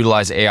world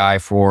utilize AI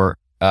for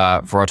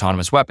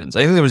autonomous weapons.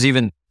 I think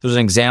there's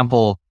an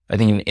example, I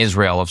think in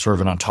Israel, of sort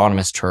of an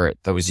autonomous turret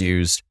that was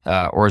used,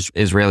 or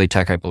Israeli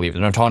tech, I believe,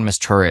 an autonomous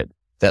turret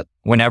that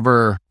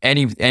whenever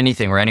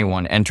anything or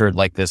anyone entered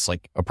like this,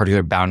 like a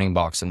particular bounding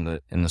box in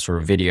the sort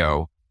of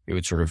video, it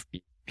would sort of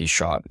be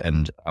shot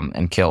and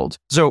killed.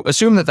 So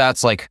assume that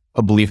that's like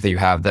a belief that you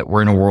have, that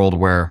we're in a world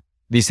where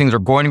these things are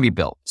going to be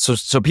built.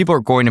 So people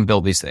are going to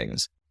build these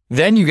things.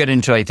 Then you get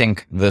into, I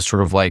think, the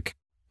sort of like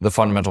the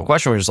fundamental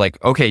question, which is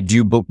like, okay,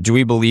 do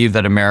we believe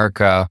that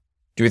America,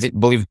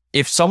 believe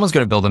if someone's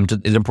going to build them,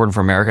 it's important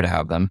for America to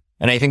have them?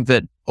 And I think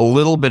that a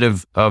little bit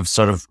of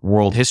sort of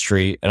world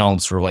history, and I'll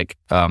sort of like,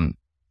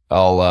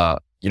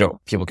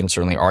 people can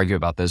certainly argue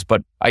about this,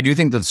 but I do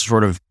think that the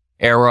sort of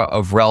era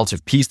of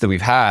relative peace that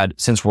we've had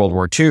since World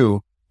War II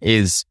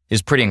is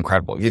pretty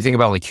incredible. If you think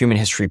about like human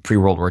history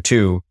pre-World War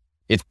II,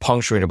 it's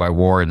punctuated by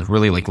war and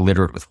really like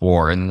littered with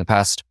war. And in the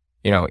past,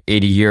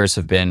 80 years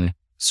have been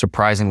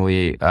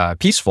surprisingly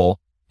peaceful.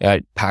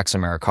 Pax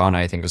Americana,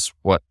 I think, is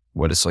what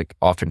is like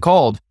often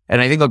called.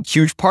 And I think a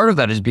huge part of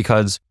that is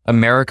because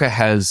America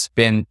has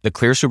been the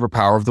clear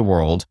superpower of the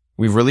world.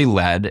 We've really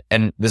led,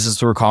 and this is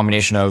through a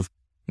combination of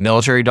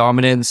military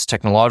dominance,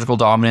 technological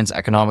dominance,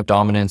 economic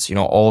dominance,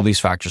 all these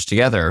factors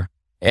together.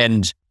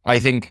 And I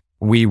think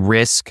we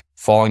risk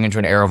falling into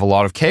an era of a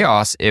lot of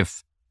chaos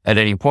if at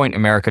any point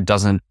America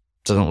doesn't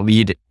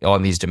lead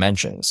on these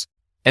dimensions.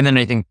 And then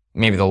I think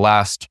maybe the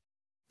last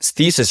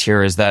thesis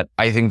here is that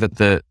I think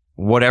that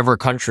whatever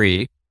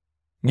country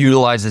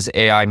utilizes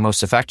AI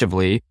most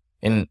effectively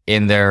in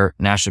their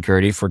national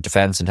security for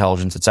defense,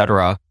 intelligence, et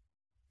cetera,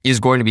 is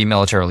going to be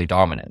militarily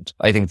dominant.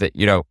 I think that,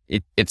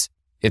 it's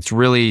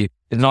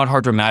not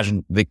hard to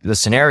imagine the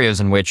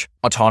scenarios in which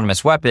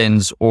autonomous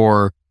weapons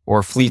or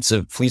fleets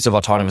of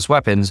autonomous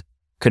weapons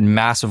could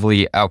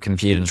massively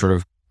outcompete and sort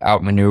of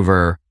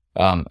outmaneuver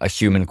a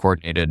human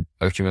coordinated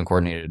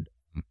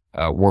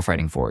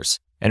warfighting force.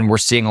 And we're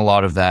seeing a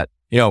lot of that.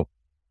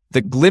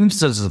 The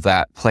glimpses of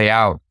that play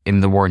out in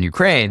the war in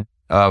Ukraine,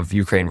 of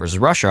Ukraine versus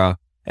Russia.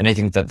 And I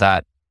think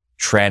that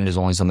trend is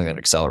only something that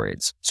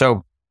accelerates.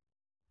 So,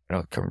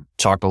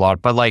 talked a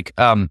lot, but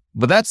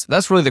but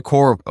that's really the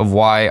core of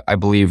why I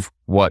believe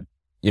what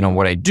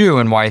I do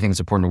and why I think it's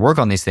important to work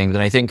on these things.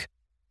 And I think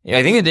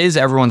it is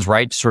everyone's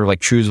right to sort of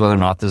like choose whether or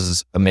not this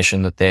is a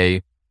mission that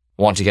they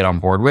want to get on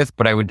board with.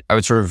 But I would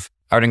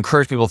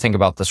encourage people to think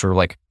about the sort of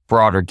like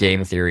broader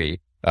game theory,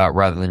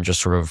 rather than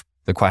just sort of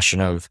the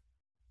question of,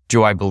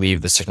 do I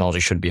believe this technology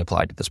should be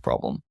applied to this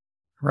problem?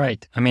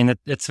 Right. I mean,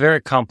 it's very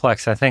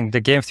complex. I think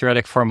the game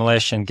theoretic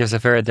formulation gives a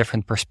very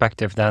different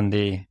perspective than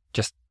the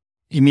just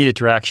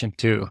immediate reaction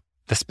to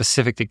the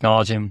specific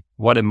technology and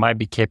what it might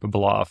be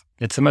capable of.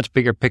 It's a much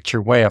bigger picture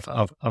way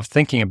of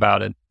thinking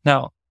about it.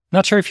 Now,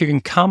 not sure if you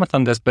can comment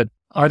on this, but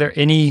are there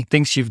any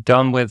things you've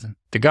done with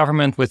the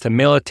government, with the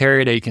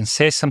military, that you can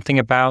say something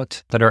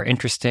about that are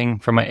interesting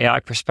from an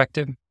AI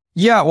perspective?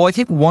 Yeah, well, I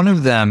think one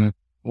of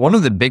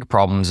the big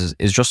problems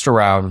is just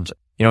around,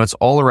 it's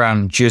all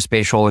around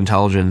geospatial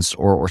intelligence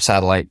or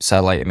satellite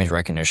image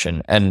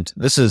recognition. And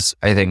this is,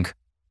 I think,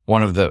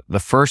 one of the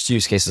first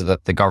use cases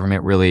that the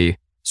government really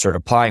started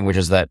applying, which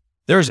is that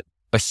there's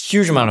a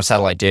huge amount of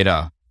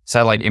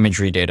satellite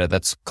imagery data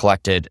that's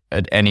collected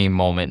at any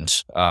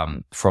moment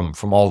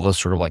from all those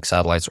sort of like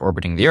satellites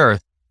orbiting the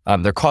Earth.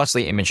 They're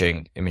constantly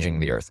imaging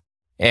the Earth.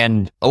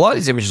 And a lot of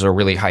these images are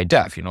really high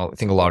def. I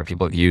think a lot of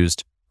people have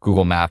used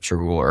Google Maps or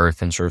Google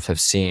Earth and sort of have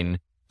seen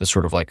the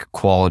sort of like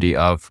quality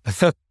of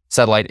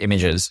satellite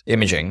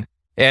imaging.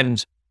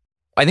 And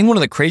I think one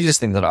of the craziest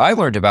things that I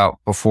learned about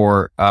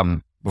before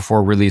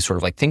really sort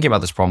of like thinking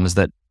about this problem is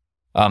that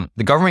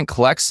the government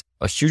collects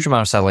a huge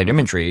amount of satellite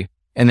imagery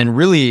and then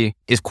really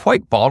is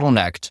quite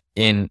bottlenecked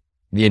in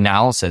the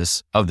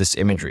analysis of this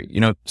imagery.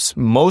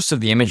 Most of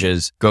the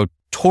images go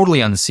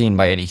totally unseen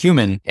by any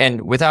human,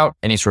 and without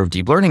any sort of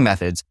deep learning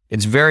methods,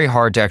 it's very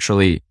hard to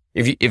actually,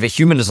 if a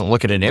human doesn't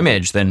look at an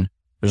image, then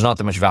there's not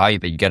that much value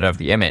that you get out of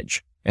the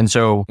image. And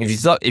so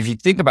if you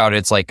think about it,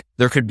 it's like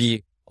there could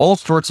be all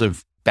sorts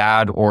of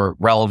bad or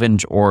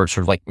relevant or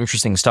sort of like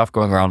interesting stuff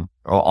going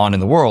on in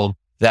the world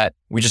that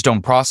we just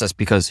don't process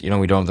because, we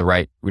don't have the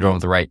right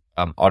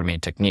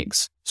automated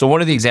techniques. So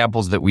one of the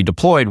examples that we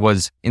deployed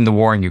was in the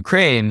war in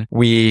Ukraine.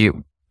 We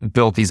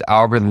built these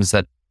algorithms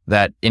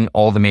that in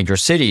all the major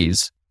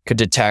cities could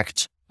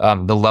detect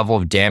the level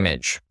of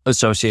damage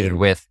associated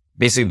with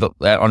basically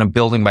on a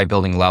building by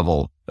building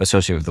level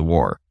associated with the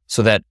war.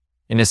 So that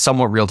in a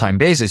somewhat real-time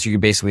basis, you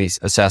could basically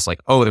assess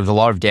like, oh, there's a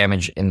lot of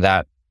damage in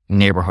that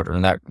neighborhood or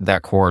in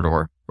that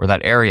corridor or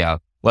that area.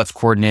 Let's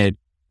coordinate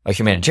a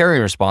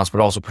humanitarian response,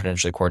 but also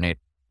potentially coordinate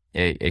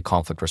a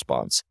conflict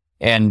response.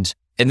 And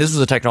this was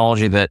a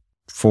technology that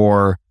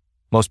for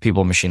most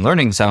people, machine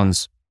learning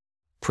sounds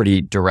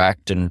pretty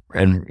direct and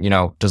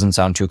doesn't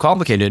sound too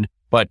complicated,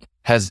 but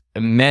has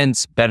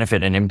immense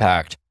benefit and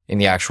impact in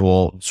the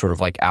actual sort of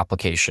like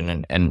application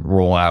and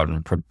rollout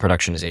and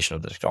productionization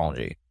of the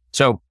technology.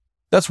 So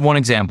that's one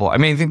example. I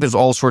mean, I think there's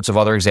all sorts of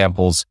other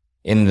examples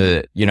in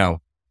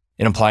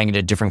in applying it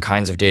to different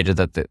kinds of data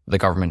that the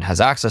government has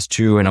access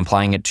to, and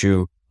applying it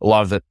to a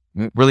lot of the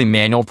really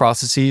manual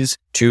processes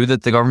too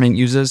that the government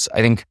uses.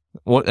 I think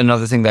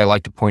another thing that I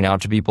like to point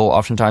out to people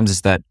oftentimes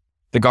is that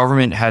the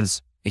government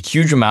has a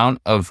huge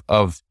amount of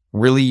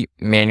really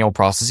manual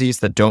processes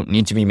that don't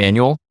need to be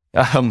manual.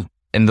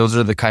 And those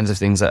are the kinds of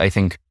things that I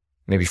think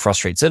maybe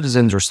frustrate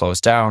citizens or slow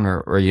us down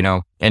or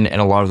and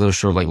a lot of those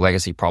sort of like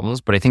legacy problems.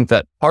 But I think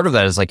that part of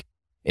that is like,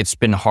 it's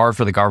been hard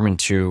for the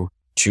government to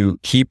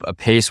keep a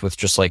pace with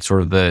just like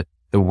sort of the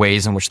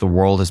ways in which the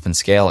world has been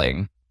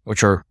scaling,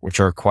 which are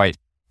quite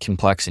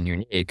complex and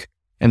unique.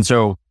 And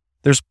so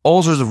there's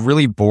all sorts of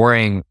really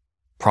boring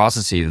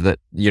processes that,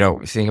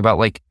 you think about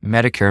like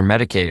Medicare and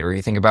Medicaid, or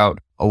you think about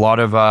a lot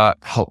of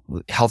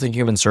health and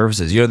human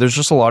services. There's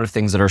just a lot of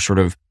things that are sort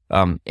of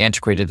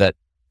antiquated that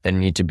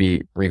need to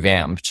be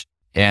revamped.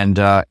 And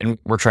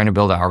we're trying to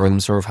build algorithms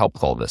to sort of help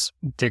with all this.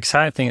 The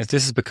exciting thing is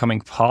this is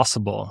becoming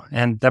possible.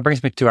 And that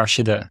brings me to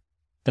actually the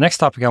next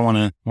topic I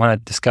want to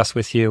discuss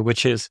with you,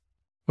 which is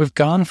we've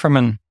gone from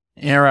an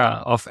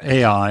era of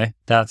AI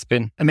that's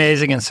been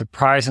amazing and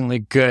surprisingly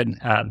good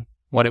at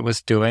what it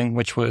was doing,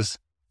 which was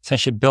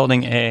essentially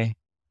building a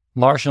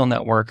large neural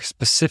network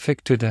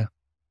specific to the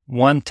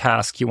one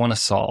task you want to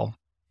solve.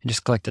 You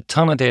just collect a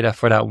ton of data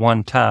for that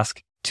one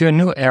task, to a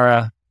new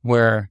era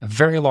where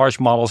very large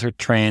models are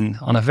trained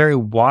on a very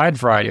wide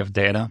variety of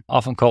data,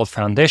 often called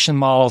foundation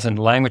models and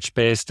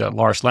language-based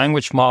large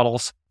language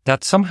models,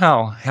 that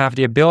somehow have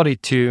the ability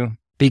to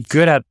be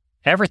good at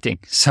everything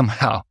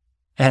somehow,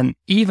 and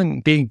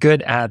even being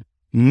good at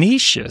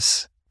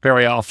niches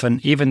very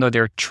often, even though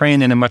they're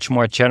trained in a much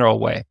more general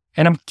way.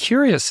 And I'm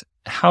curious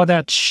how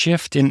that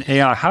shift in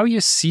AI, how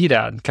you see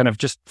that kind of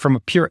just from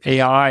a pure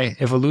AI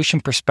evolution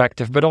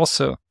perspective, but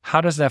also how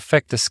does that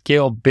affect the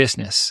scale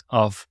business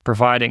of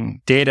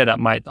providing data that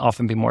might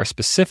often be more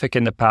specific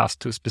in the past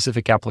to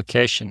specific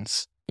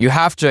applications? You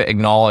have to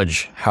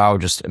acknowledge how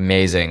just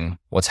amazing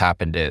what's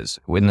happened is,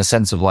 in the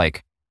sense of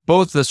like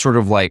both the sort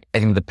of like, I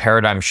think the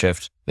paradigm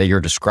shift that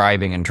you're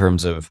describing in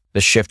terms of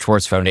the shift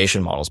towards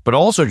foundation models, but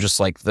also just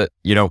like the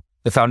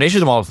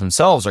foundation models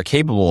themselves are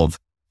capable of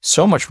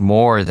so much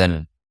more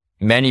than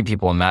many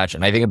people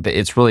imagine. I think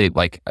it's really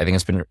like, I think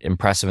it's been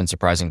impressive and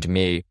surprising to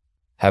me,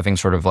 having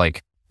sort of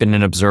like been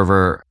an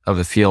observer of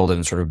the field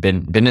and sort of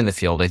been in the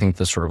field. I think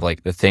the sort of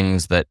like the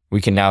things that we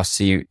can now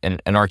see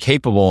and are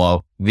capable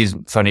of, these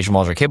foundation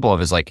models are capable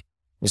of, is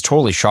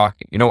totally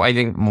shocking. I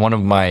think one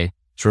of my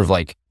sort of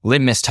like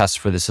litmus tests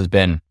for this has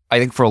been, I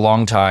think for a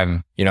long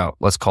time,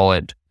 let's call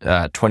it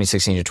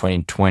 2016 to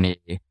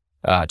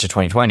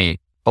 2020,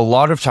 a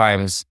lot of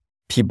times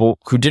people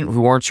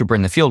who weren't super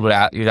in the field would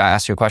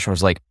ask you a question,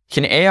 was like,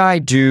 can AI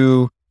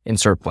do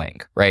insert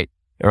blank, right?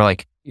 Or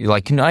like,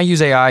 can I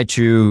use AI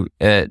to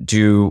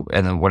do,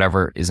 and then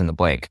whatever is in the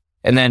blank?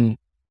 And then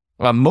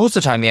most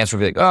of the time the answer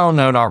would be like, oh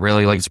no, not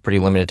really. Like, it's pretty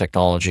limited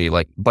technology,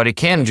 like, but it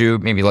can do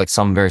maybe like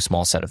some very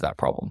small set of that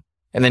problem.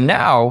 And then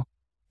now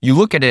you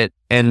look at it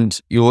and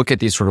you look at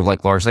these sort of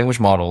like large language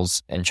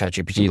models and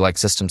ChatGPT like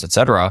systems, et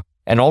cetera.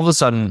 And all of a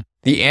sudden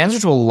the answer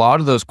to a lot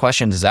of those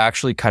questions is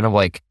actually kind of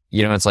like,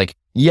 it's like,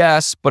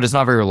 yes, but it's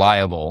not very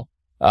reliable,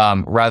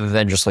 rather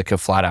than just like a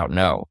flat out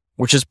no,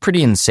 which is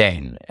pretty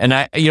insane. And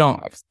I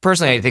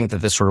personally, I think that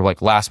this sort of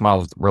like last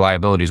mile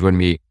reliability is going to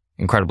be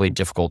incredibly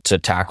difficult to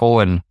tackle.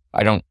 And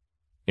I don't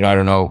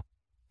know,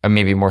 I'm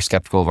maybe more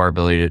skeptical of our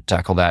ability to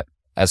tackle that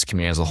as a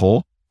community as a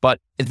whole. But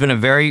it's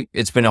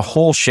been a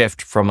whole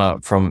shift from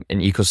an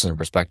ecosystem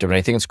perspective. And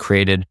I think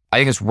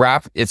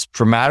it's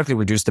dramatically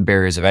reduced the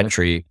barriers of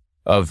entry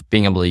of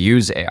being able to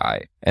use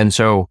AI. And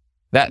so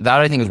that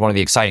I think is one of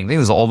the exciting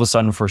things. All of a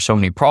sudden, for so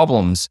many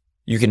problems,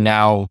 you can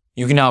now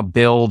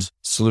build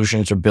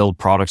solutions or build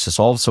products to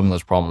solve some of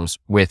those problems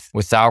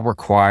without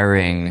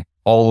requiring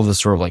all of the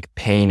sort of like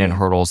pain and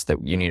hurdles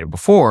that you needed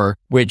before,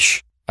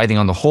 which I think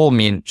on the whole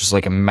mean just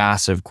like a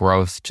massive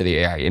growth to the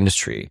AI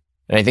industry.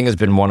 And I think has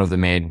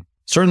been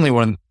certainly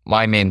one of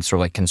my main sort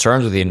of like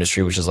concerns with the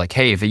industry, which is like,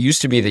 hey, if it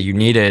used to be that you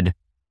needed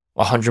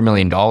 $100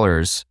 million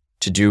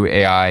to do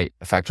AI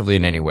effectively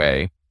in any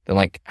way, then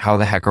like, how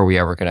the heck are we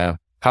ever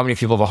how many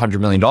people have $100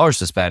 million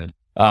to spend?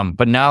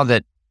 But now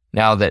that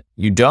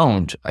you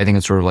don't, I think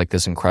it's sort of like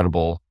this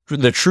incredible,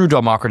 the true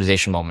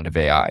democratization moment of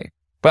AI.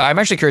 But I'm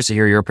actually curious to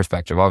hear your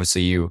perspective.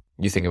 Obviously, you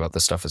think about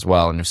this stuff as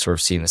well, and you've sort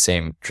of seen the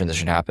same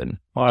transition happen.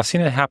 Well, I've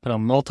seen it happen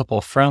on multiple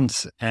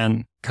fronts,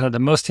 and kind of the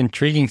most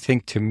intriguing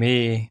thing to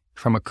me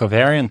from a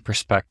covariant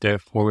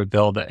perspective, where we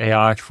build the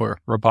AI for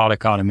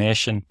robotic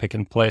automation, pick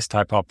and place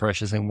type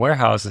operations in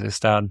warehouses, is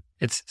that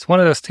it's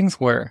one of those things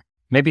where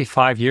maybe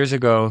 5 years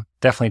ago,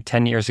 definitely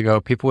 10 years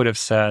ago, people would have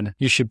said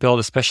you should build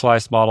a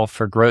specialized model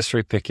for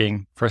grocery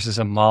picking versus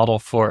a model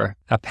for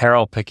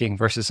apparel picking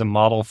versus a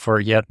model for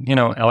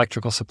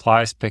electrical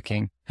supplies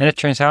picking. And it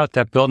turns out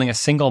that building a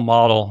single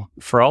model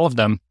for all of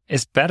them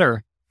is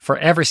better for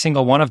every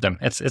single one of them.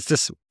 It's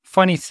this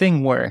funny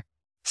thing where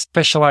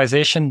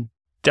specialization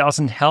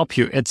doesn't help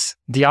you. It's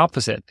the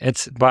opposite.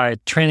 It's by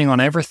training on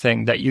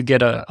everything that you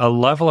get a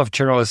level of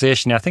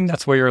generalization. I think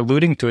that's what you're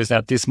alluding to, is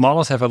that these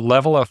models have a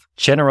level of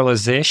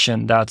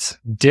generalization that's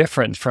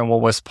different from what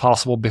was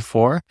possible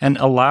before and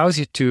allows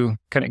you to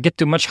kind of get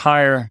to much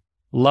higher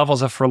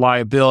levels of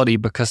reliability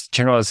because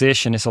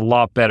generalization is a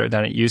lot better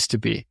than it used to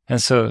be.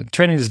 And so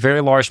training this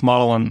very large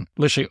model on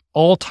literally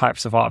all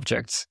types of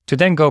objects to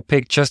then go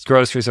pick just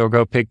groceries or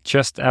go pick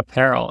just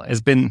apparel has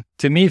been,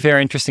 to me,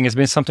 very interesting. It's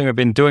been something we've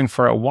been doing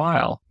for a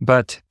while.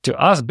 But to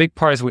us, big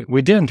part is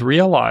we didn't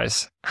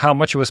realize how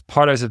much it was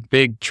part of a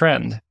big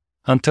trend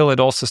until it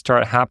also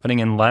started happening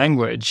in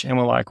language. And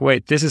we're like,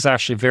 wait, this is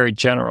actually very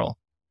general.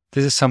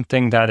 This is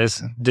something that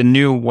is the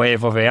new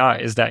wave of AI,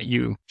 is that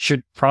you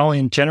should probably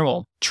in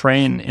general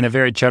train in a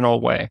very general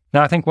way.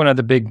 Now, I think one of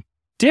the big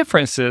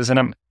differences,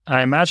 and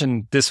I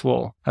imagine this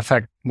will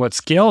affect what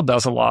Scale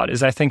does a lot,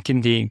 is I think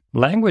in the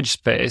language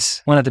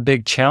space, one of the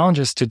big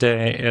challenges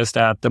today is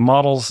that the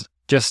models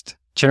just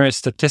generate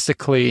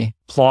statistically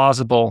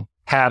plausible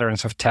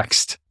patterns of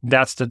text.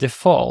 That's the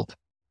default.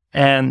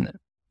 And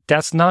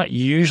that's not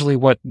usually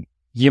what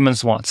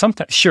humans want.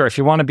 Sometimes, sure, if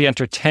you want to be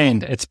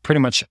entertained, it's pretty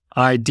much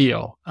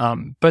ideal.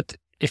 But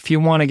if you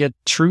want to get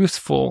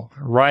truthful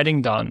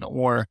writing done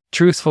or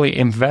truthfully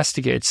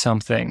investigate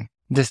something,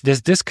 this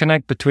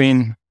disconnect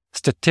between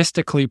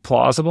statistically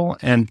plausible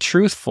and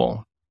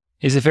truthful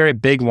is a very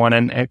big one.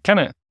 And it kind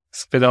of,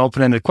 it's an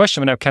open-ended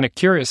question, but I'm kind of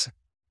curious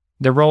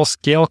the role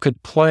Scale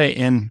could play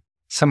in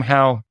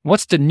somehow,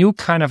 what's the new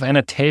kind of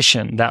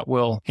annotation that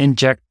will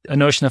inject a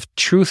notion of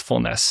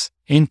truthfulness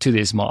into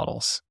these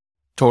models?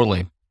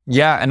 Totally.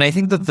 Yeah, and I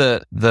think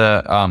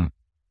that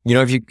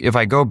if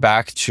I go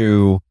back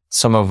to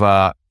some of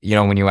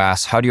when you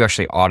ask how do you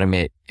actually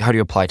automate, how do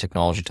you apply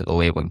technology to the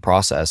labeling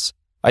process,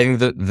 I think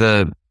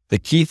that the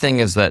key thing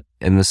is that,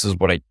 and this is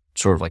what I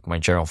sort of like my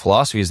general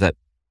philosophy, is that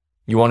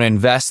you want to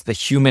invest the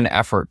human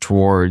effort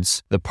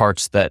towards the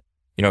parts that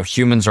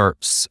humans are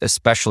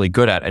especially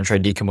good at, and try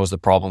to decompose the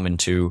problem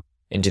into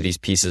these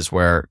pieces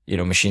where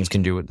machines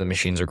can do what the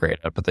machines are great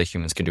at, but the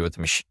humans can do what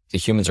the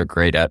humans are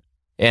great at.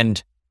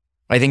 And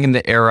I think in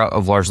the era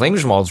of large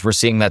language models, we're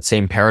seeing that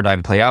same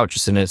paradigm play out,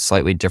 just in a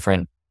slightly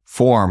different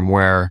form,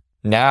 where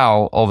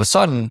now all of a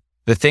sudden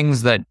the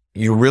things that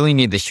you really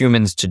need the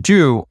humans to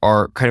do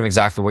are kind of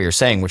exactly what you're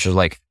saying, which is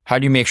like, how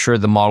do you make sure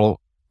the model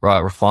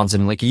responds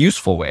in like a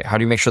useful way? How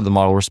do you make sure the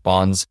model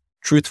responds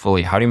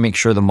truthfully? How do you make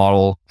sure the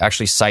model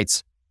actually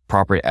cites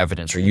proper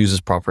evidence or uses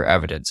proper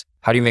evidence?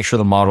 How do you make sure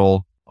the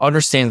model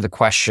understands the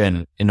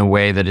question in a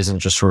way that isn't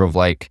just sort of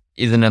like,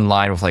 isn't in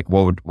line with like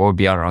what would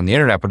be out on the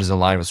internet, but is in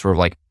line with sort of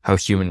like how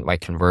human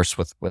might converse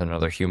with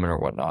another human or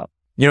whatnot.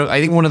 I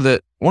think one of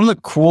the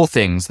cool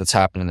things that's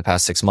happened in the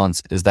past 6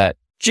 months is that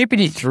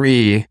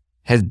GPT-3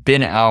 has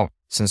been out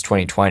since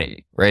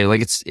 2020, right?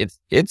 Like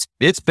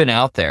it's been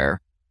out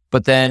there,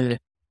 but then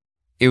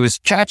it was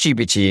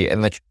ChatGPT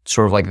and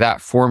sort of like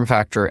that form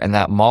factor and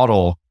that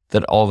model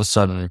that all of a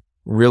sudden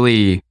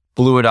really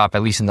blew it up,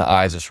 at least in the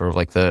eyes of sort of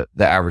like the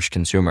average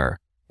consumer.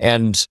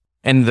 And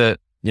the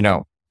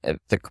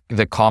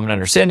common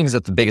understanding is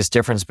that the biggest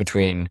difference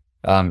between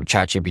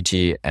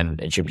ChatGPT and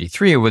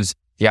GPT-3 was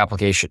the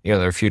application. There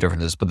are a few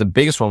differences, but the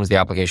biggest one was the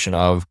application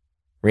of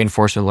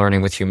reinforcement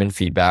learning with human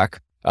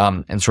feedback,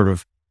 and sort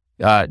of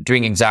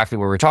doing exactly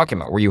what we're talking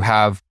about, where you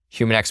have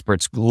human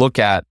experts look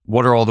at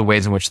what are all the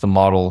ways in which the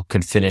model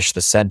could finish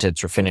the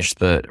sentence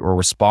or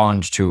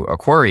respond to a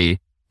query,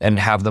 and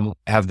have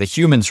the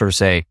human sort of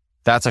say,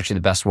 that's actually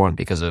the best one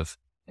because of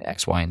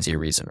X, Y, and Z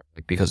reason,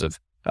 because of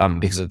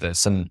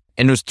this. And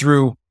it was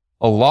through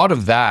a lot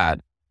of that,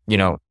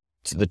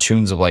 to the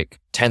tunes of like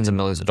tens of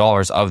millions of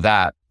dollars of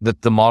that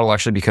the model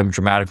actually became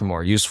dramatically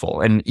more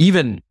useful. And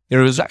even, it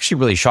was actually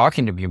really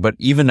shocking to me, but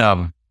even,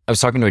 I was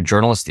talking to a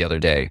journalist the other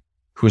day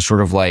who was sort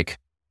of like,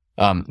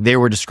 they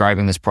were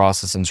describing this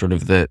process in sort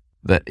of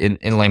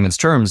in layman's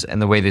terms,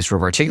 and the way they sort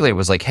of articulate it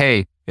was like,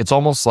 hey, it's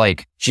almost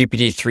like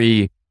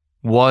GPT-3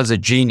 was a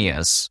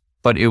genius,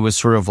 but it was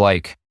sort of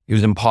like, it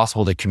was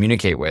impossible to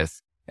communicate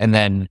with. And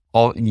then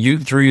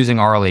through using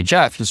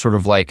RLHF, you sort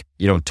of like,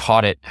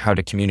 taught it how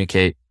to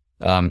communicate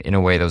in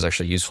a way that was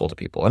actually useful to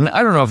people. And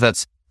I don't know if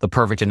that's the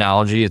perfect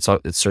analogy. It's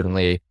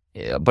certainly,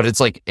 but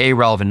it's like a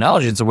relevant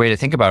analogy. It's a way to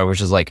think about it,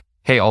 which is like,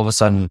 hey, all of a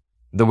sudden,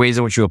 the ways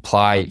in which you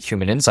apply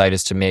human insight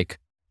is to make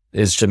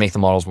the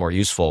models more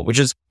useful, which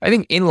is, I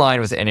think, in line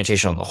with the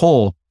annotation on the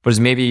whole, but is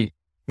maybe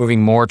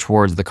moving more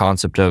towards the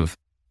concept of,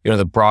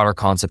 the broader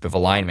concept of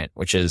alignment,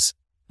 which is,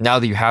 now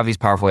that you have these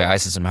powerful AI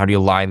systems, how do you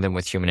align them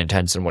with human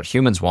intents and what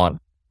humans want,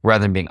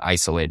 rather than being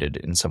isolated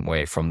in some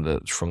way from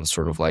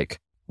sort of like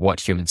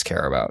what humans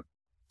care about?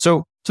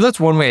 So that's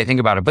one way I think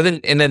about it. But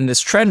then this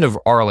trend of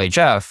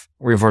RLHF,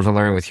 reinforcement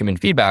learning with human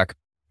feedback,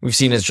 we've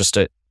seen as just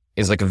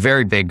is like a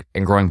very big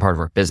and growing part of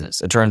our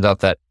business. It turns out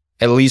that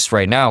at least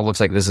right now, it looks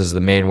like this is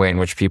the main way in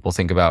which people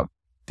think about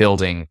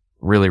building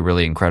really,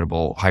 really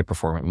incredible high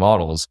performant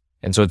models.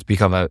 And so it's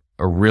become a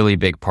really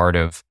big part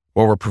of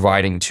what we're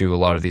providing to a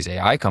lot of these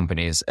AI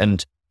companies.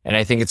 And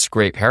I think it's a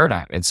great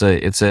paradigm. It's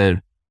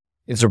a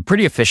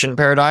pretty efficient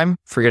paradigm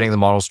for getting the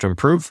models to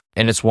improve.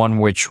 And it's one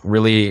which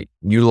really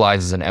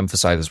utilizes and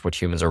emphasizes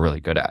what humans are really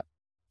good at.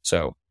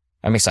 So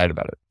I'm excited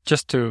about it.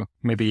 Just to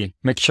maybe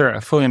make sure I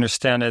fully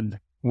understand it,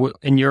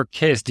 in your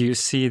case, do you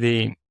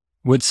see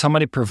would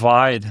somebody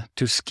provide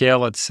to scale,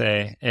 let's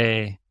say,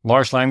 a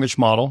large language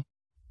model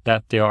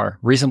that they are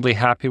reasonably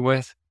happy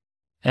with,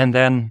 and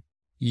then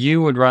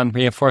you would run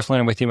reinforcement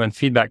learning with human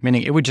feedback,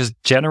 meaning it would just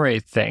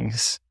generate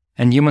things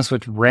and humans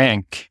would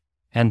rank,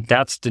 and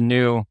that's the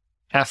new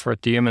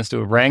effort the humans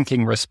do,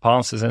 ranking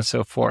responses and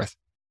so forth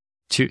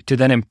to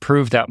then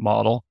improve that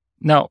model.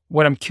 Now,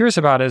 what I'm curious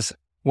about is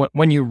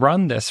when you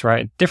run this,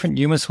 right, different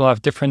humans will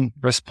have different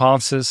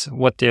responses,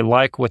 what they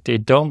like, what they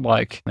don't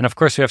like. And of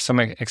course, we have some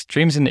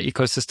extremes in the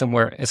ecosystem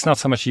where it's not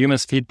so much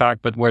humans feedback,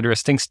 but where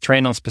there's things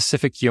trained on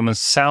specific humans,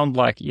 sound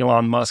like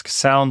Elon Musk,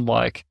 sound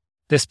like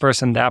this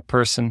person, that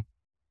person.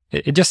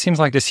 It just seems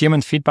like this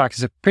human feedback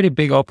is a pretty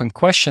big open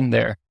question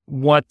there.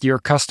 What your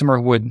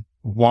customer would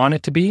want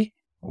it to be,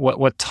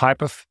 what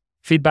type of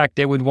feedback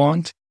they would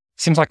want.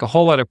 Seems like a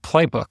whole other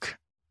playbook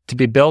to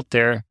be built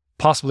there,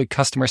 possibly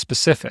customer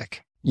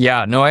specific.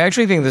 Yeah, no, I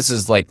actually think this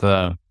is like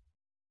to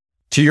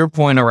your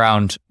point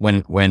around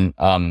when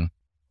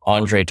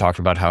Andre talked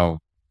about how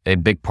a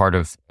big part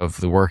of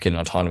the work in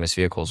autonomous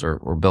vehicles or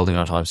building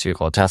an autonomous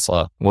vehicle at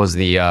Tesla was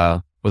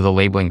the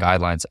labeling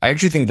guidelines. I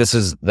actually think this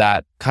is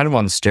that kind of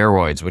on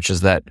steroids, which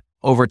is that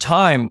over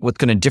time, what's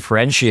going to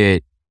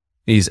differentiate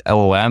these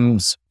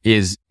LLMs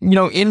is,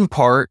 in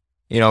part,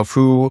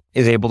 who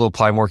is able to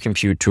apply more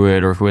compute to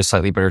it, or who has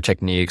slightly better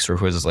techniques, or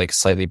who has like a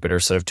slightly better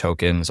set of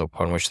tokens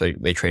upon which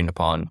they trained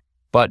upon.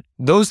 But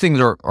those things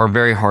are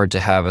very hard to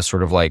have a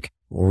sort of like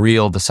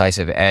real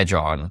decisive edge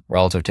on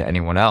relative to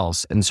anyone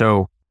else. And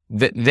so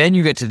then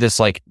you get to this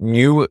like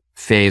new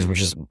phase,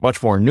 which is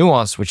much more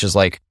nuanced, which is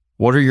like,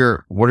 what are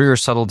your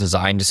subtle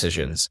design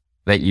decisions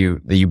that you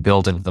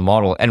build into the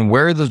model, and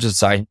where those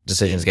design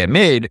decisions get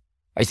made,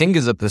 I think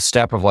is at the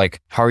step of like,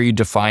 how are you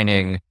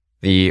defining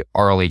the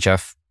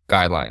RLHF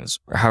guidelines?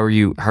 Or how are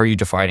you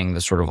defining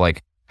the sort of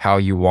like how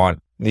you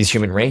want these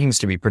human rankings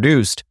to be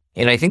produced?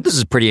 And I think this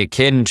is pretty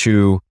akin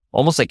to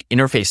almost like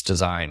interface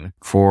design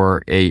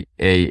for a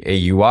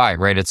UI,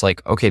 right? It's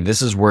like, okay,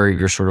 this is where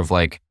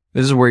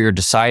you're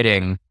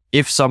deciding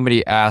if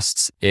somebody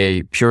asks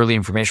a purely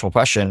informational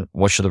question,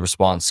 what should the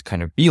response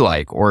kind of be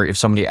like? Or if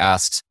somebody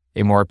asks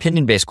a more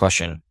opinion-based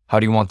question, how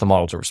do you want the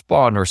model to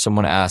respond? Or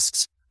someone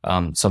asks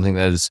something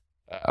that is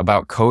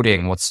about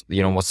coding, what's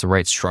the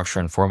right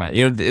structure and format?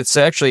 It's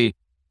actually,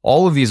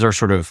 all of these are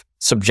sort of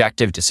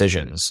subjective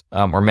decisions,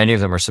 or many of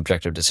them are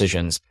subjective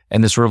decisions.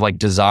 And this sort of like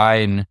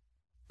design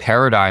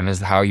paradigm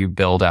is how you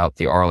build out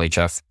the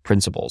RLHF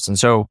principles. And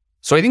so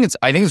I think it's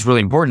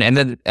really important.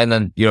 And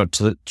then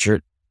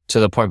to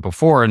the point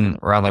before and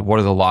around like, what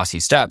are the lossy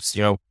steps?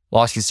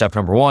 Lossy step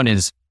number one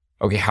is,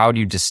 okay, how do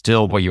you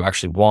distill what you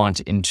actually want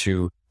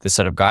into the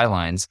set of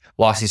guidelines?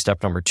 Lossy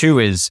step number two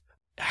is,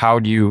 how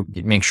do you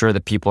make sure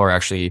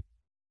that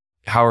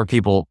how are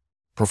people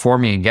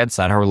performing against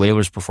that? How are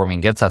labelers performing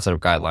against that set of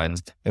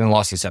guidelines? And then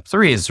lossy step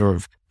three is sort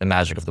of the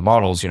magic of the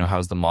models. How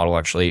does the model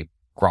actually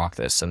grok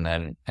this and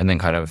then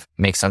kind of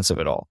make sense of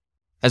it all?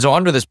 And so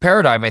under this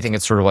paradigm, I think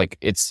it's sort of like,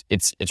 it's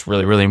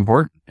really, really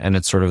important. And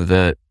it's sort of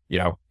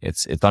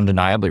it's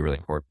undeniably really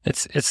important.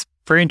 It's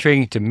very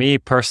intriguing to me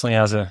personally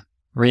as a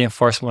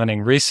reinforcement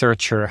learning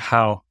researcher,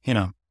 how,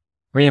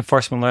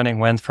 reinforcement learning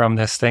went from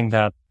this thing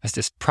that is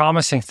this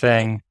promising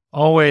thing,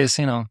 always,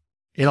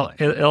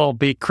 it'll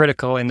be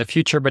critical in the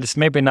future, but it's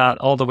maybe not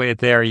all the way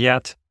there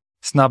yet.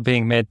 It's not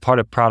being made part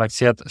of products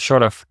yet,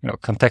 short of,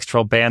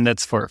 contextual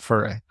bandits for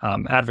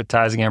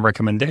advertising and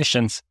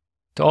recommendations,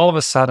 to all of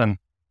a sudden,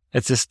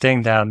 it's this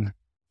thing that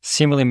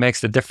seemingly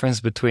makes the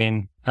difference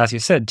between, as you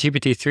said,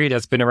 GPT-3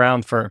 that's been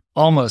around for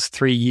almost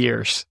 3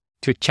 years,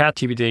 to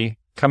ChatGPT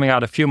coming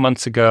out a few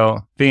months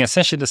ago, being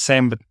essentially the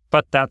same,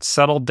 but that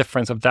subtle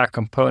difference of that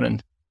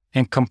component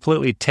and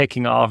completely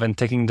taking off and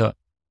taking the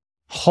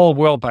whole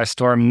world by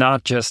storm,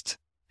 not just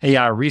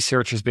AI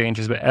researchers being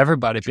interested, but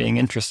everybody being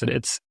interested.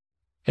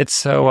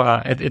 It's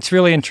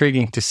really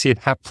intriguing to see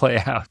that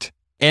play out.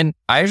 And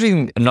I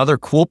actually, another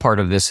cool part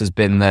of this has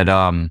been that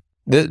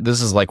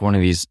this is like one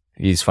of these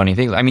funny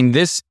things. I mean,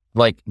 this,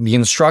 like the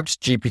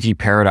instruct GPT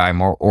paradigm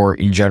or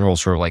in general,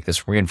 sort of like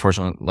this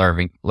reinforcement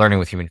learning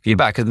with human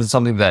feedback, has been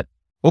something that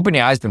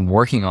OpenAI has been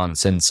working on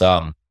since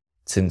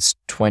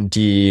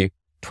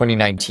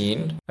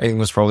 2019. I think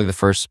was probably the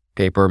first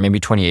paper, maybe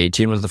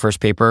 2018 was the first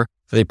paper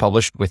that they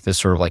published with this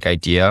sort of like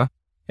idea.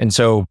 And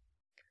so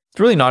it's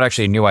really not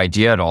actually a new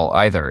idea at all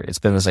either. It's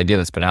been this idea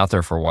that's been out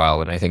there for a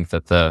while. And I think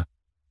that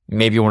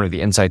maybe one of the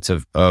insights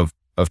of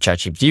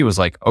ChatGPT was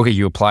like, okay,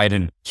 you apply it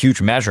in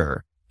huge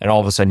measure and all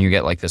of a sudden you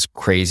get like this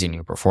crazy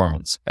new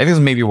performance. I think this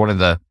is maybe one of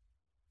the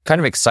kind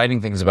of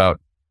exciting things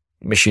about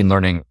machine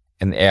learning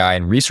and AI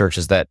and research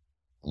is that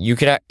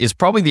is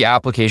probably the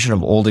application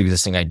of old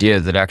existing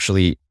ideas that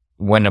actually,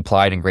 when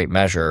applied in great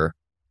measure,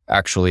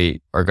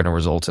 actually are going to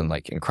result in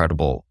like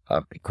incredible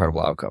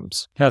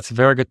outcomes. Yeah, that's a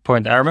very good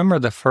point. I remember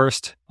the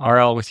first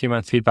RL with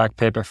human feedback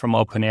paper from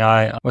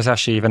OpenAI was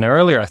actually even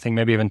earlier, I think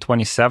maybe even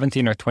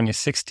 2017 or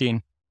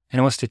 2016. And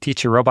it was to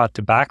teach a robot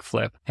to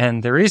backflip.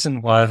 And the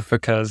reason was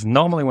because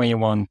normally when you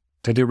want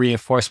to do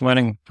reinforcement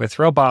learning with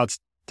robots,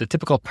 the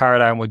typical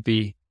paradigm would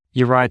be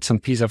you write some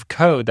piece of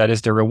code that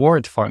is the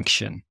reward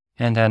function.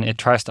 And then it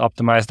tries to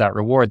optimize that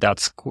reward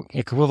that's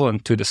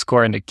equivalent to the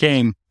score in the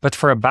game. But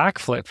for a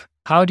backflip,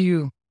 how do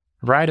you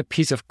write a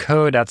piece of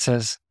code that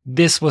says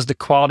this was the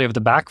quality of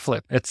the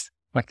backflip?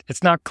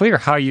 It's not clear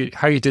how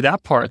you do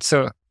that part.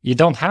 So you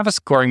don't have a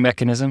scoring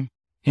mechanism.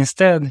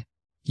 Instead,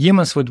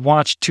 humans would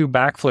watch two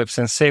backflips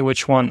and say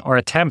which one, or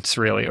attempts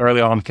really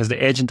early on, because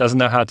the agent doesn't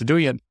know how to do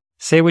it,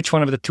 say which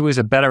one of the two is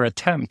a better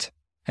attempt.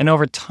 And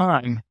over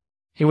time,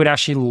 it would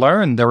actually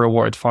learn the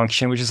reward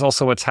function, which is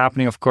also what's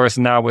happening, of course,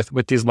 now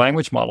with these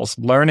language models,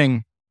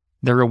 learning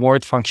the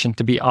reward function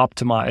to be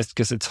optimized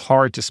because it's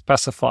hard to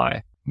specify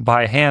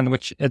by hand,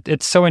 which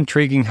it's so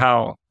intriguing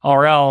how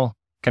RL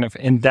kind of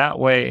in that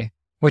way,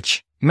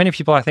 which many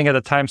people I think at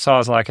the time saw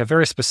as like a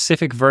very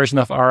specific version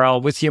of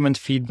RL with human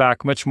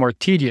feedback, much more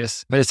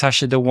tedious, but it's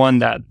actually the one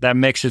that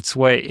makes its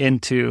way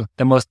into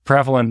the most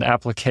prevalent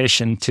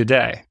application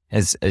today.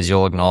 As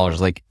you'll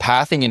acknowledge, like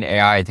pathing in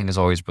AI, I think is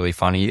always really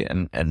funny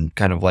and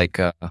kind of like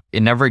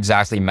it never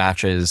exactly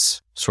matches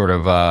sort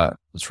of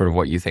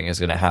what you think is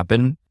going to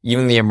happen.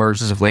 Even the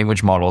emergence of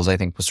language models, I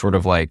think, was sort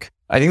of like,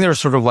 I think there were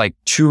sort of like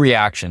two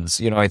reactions.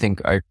 You know, I think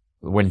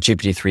when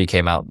GPT-3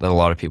 came out, that a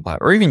lot of people had,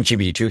 or even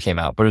GPT-2 came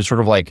out, but it was sort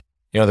of like,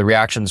 you know, the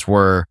reactions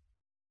were,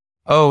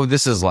 oh,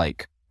 this is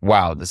like,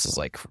 wow, this is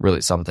like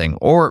really something,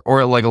 or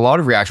like a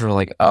lot of reactions were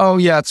like, oh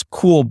yeah, it's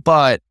cool,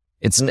 but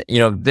it's, you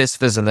know, this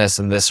and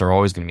this are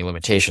always going to be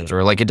limitations,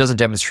 or like it doesn't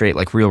demonstrate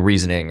like real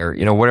reasoning, or,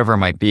 you know, whatever it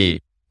might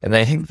be. And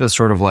I think the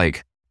sort of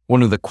like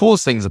one of the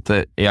coolest things that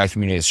the AI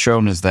community has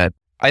shown is that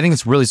I think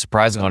it's really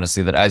surprising,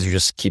 honestly, that as you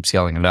just keep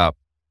scaling it up,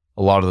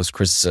 a lot of those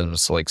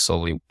criticisms like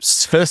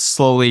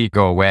slowly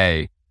go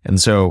away.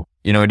 And so,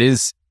 you know, it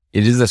is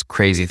this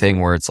crazy thing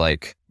where it's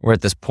like, we're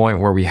at this point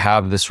where we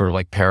have this sort of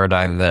like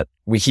paradigm that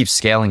we keep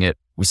scaling it.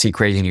 We see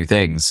crazy new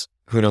things.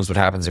 Who knows what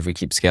happens if we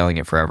keep scaling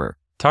it forever?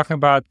 Talking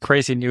about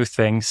crazy new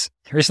things,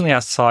 recently I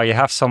saw you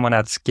have someone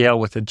at Scale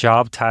with a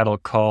job title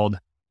called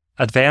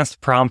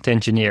Advanced Prompt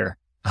Engineer,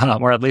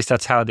 or at least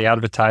that's how they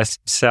advertise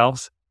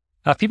themselves.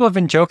 People have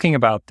been joking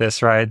about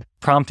this, right?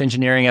 Prompt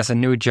engineering as a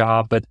new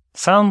job, but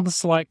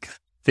sounds like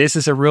this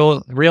is a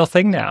real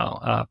thing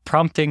now.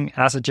 Prompting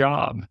as a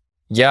job.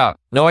 Yeah.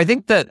 No, I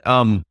think that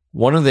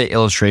one of the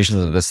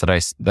illustrations of this that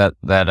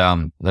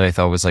I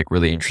thought was like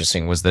really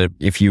interesting was that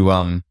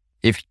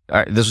if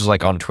this was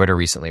like on Twitter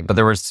recently, but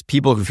there was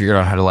people who figured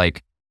out how to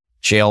like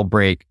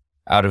jailbreak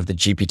out of the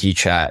GPT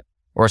chat,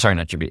 or sorry,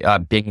 not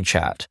GPT, Bing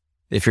chat.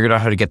 They figured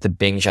out how to get the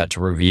Bing chat to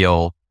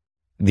reveal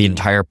the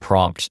entire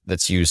prompt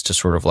that's used to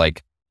sort of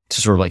like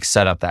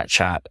set up that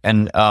chat.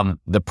 And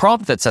the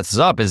prompt that sets this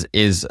up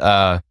is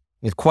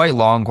quite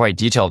long, quite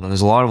detailed, and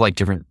there's a lot of like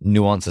different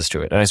nuances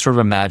to it. And I sort of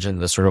imagine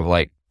the sort of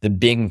like the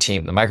Bing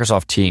team, the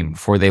Microsoft team,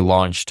 before they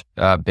launched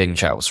Bing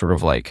chat, was sort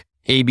of like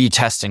A/B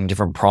testing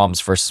different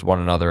prompts versus one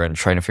another and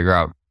trying to figure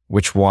out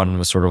which one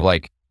was sort of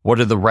like, what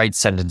are the right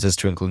sentences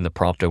to include in the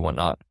prompt and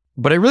whatnot.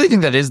 But I really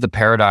think that is the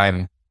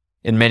paradigm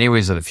in many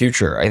ways of the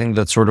future. I think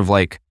that's sort of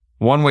like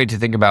one way to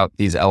think about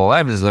these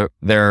LLMs is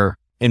they're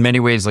in many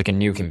ways like a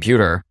new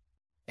computer,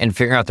 and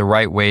figuring out the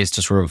right ways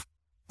to sort of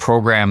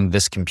program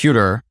this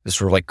computer, this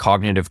sort of like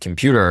cognitive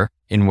computer,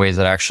 in ways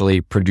that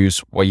actually produce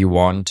what you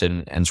want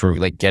and sort of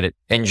like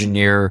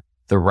engineer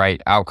the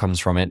right outcomes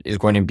from it is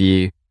going to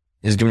be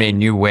a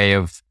new way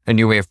of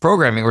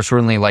programming, or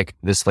certainly like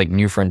this like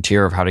new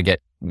frontier of how to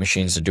get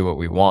machines to do what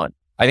we want.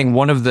 I think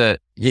one of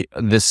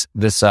this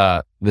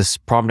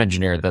prompt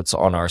engineer that's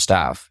on our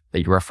staff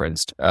that you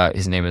referenced,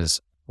 his name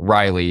is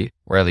Riley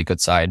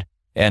Goodside.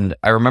 And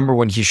I remember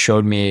when he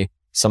showed me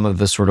some of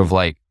the sort of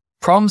like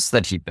prompts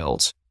that he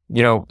built,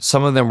 you know,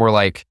 some of them were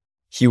like,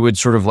 he would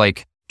sort of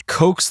like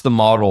coax the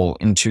model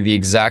into the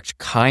exact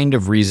kind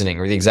of reasoning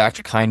or the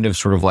exact kind of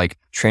sort of like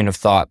train of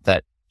thought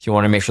that he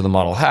wanted to make sure the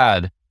model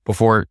had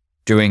before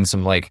doing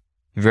some like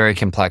very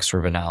complex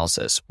sort of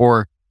analysis.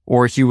 Or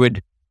he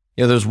would,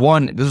 you know, there's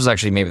one, this was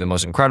actually maybe the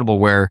most incredible,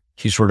 where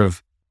he sort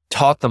of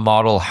taught the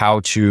model how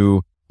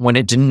to, when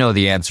it didn't know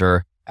the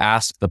answer,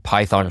 ask the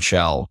Python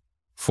shell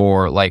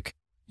for like,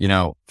 you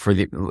know,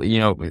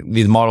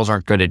 these models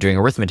aren't good at doing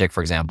arithmetic,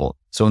 for example.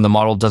 So when the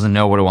model doesn't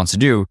know what it wants to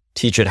do,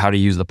 teach it how to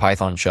use the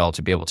Python shell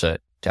to be able to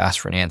ask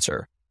for an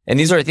answer. And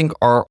these are, I think,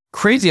 are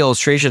crazy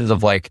illustrations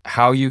of like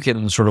how you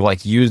can sort of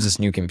like use this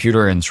new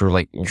computer in sort of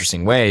like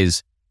interesting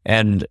ways.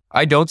 And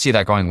I don't see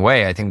that going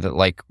away. I think that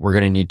like we're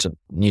going to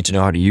need to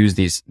know how to use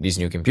these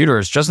new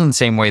computers, just in the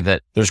same way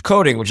that there's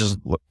coding, which is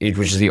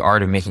the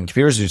art of making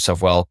computers do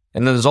stuff well.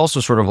 And then there's also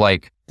sort of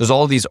like there's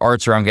all these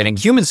arts around getting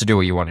humans to do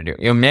what you want to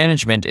do.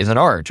 Management is an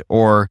art,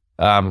 or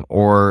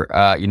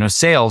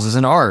sales is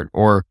an art,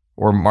 or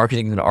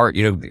marketing is an art.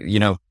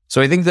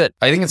 So I think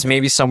it's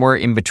maybe somewhere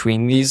in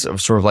between these,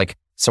 of sort of like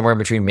somewhere in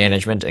between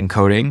management and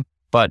coding.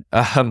 But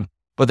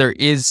there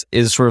is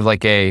sort of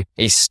like a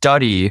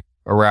study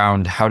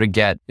around how to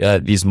get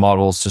these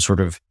models to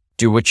sort of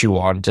do what you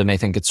want, and I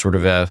think it's sort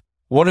of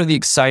one of the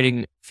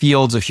exciting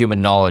fields of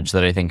human knowledge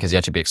that I think has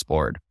yet to be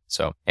explored.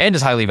 So, and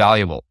is highly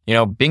valuable.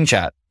 Bing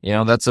Chat,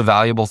 that's a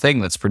valuable thing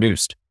that's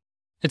produced.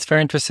 It's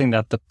very interesting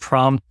that the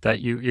prompt that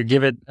you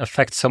give it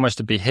affects so much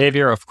the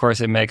behavior. Of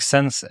course, it makes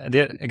sense.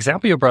 The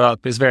example you brought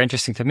up is very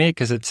interesting to me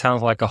because it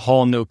sounds like a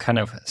whole new kind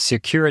of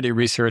security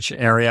research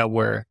area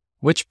where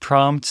which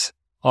prompts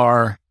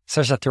are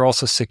such that they're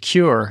also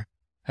secure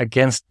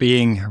against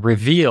being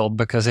revealed.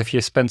 Because if you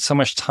spend so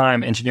much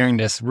time engineering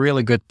this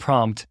really good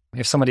prompt,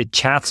 if somebody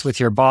chats with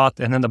your bot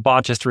and then the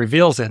bot just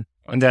reveals it,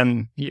 and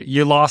then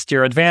you lost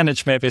your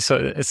advantage maybe. So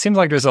it seems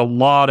like there's a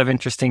lot of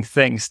interesting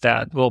things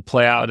that will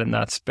play out in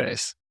that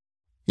space.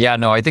 Yeah,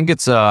 no, I think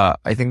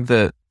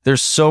that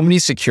there's so many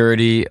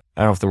security,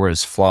 I don't know if the word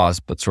is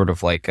flaws, but sort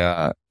of like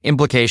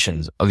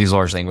implications of these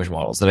large language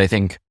models that I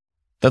think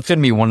that's going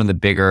to be one of the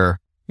bigger,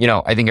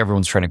 I think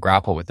everyone's trying to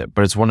grapple with it,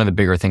 but it's one of the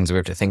bigger things that we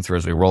have to think through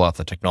as we roll out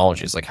the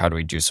technologies. Like, how do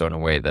we do so in a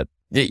way that,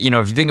 if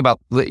you think about,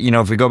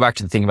 if we go back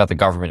to the thing about the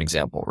government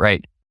example,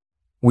 right?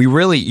 You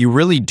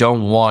really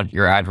don't want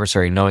your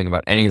adversary knowing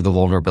about any of the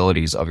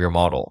vulnerabilities of your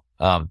model.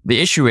 The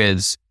issue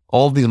is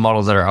all of these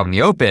models that are out in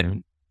the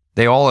open,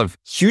 they all have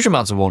huge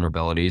amounts of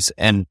vulnerabilities,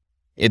 and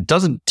it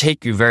doesn't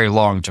take you very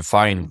long to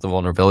find the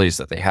vulnerabilities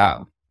that they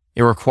have.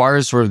 It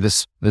requires sort of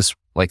this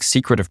like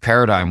secretive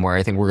paradigm where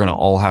I think we're going to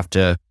all have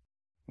to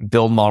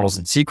build models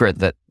in secret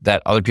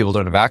that other people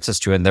don't have access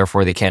to, and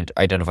therefore they can't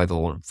identify the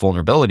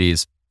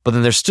vulnerabilities, but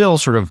then they're still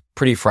sort of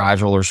pretty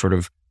fragile or sort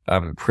of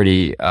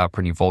pretty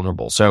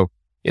vulnerable. So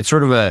it's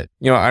sort of I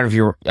don't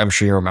know if I'm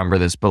sure you remember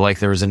this, but like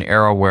there was an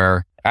era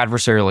where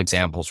adversarial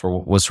examples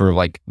was sort of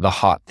like the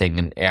hot thing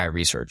in AI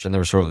research. And there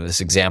was sort of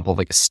this example of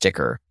like a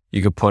sticker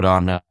you could put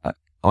on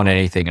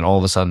anything. And all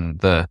of a sudden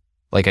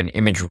an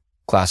image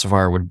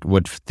classifier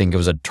would think it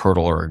was a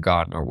turtle or a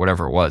gun or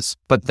whatever it was.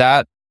 But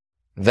that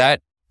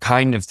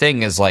kind of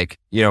thing is like,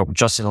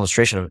 just an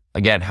illustration of,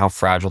 again, how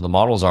fragile the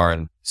models are.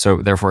 And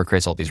so therefore it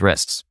creates all these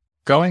risks.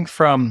 Going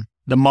from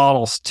the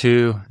models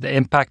to the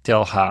impact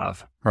they'll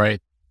have, right?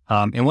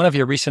 In one of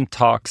your recent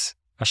talks,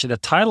 actually the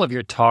title of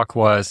your talk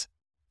was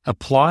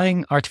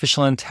Applying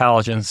Artificial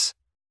Intelligence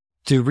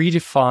to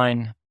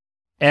Redefine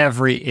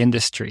Every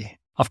Industry.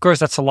 Of course,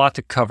 that's a lot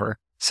to cover.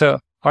 So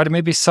are there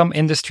maybe some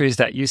industries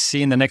that you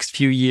see in the next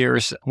few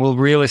years will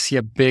really see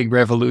a big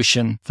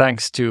revolution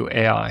thanks to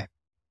AI?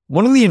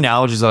 One of the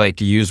analogies I like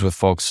to use with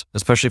folks,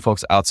 especially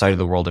folks outside of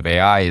the world of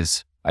AI,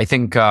 is I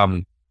think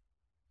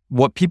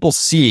what people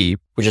see,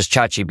 which is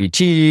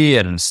ChatGPT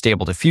and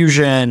Stable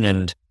Diffusion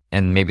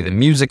and maybe the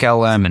music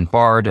LM and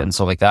Bard and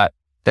stuff like that,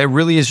 that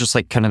really is just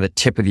like kind of the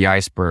tip of the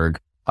iceberg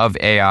of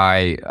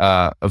AI,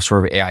 of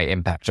sort of AI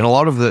impact. And a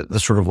lot of the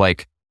sort of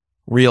like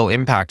real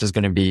impact is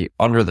going to be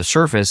under the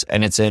surface,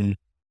 and it's in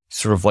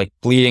sort of like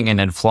bleeding and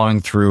then flowing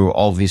through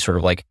all of these sort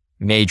of like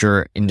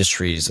major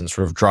industries and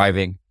sort of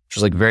driving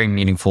just like very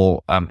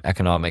meaningful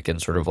economic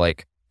and sort of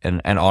like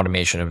an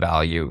automation of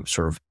value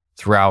sort of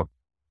throughout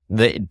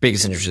the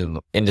biggest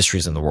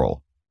industries in the world.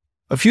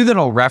 A few that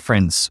I'll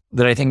reference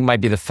that I think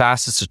might be the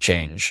fastest to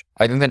change.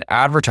 I think that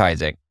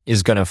advertising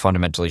is going to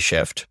fundamentally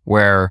shift,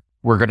 where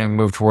we're going to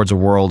move towards a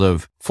world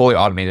of fully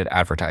automated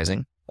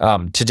advertising.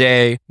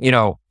 Today,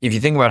 if you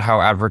think about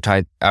how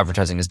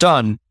advertising is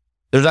done,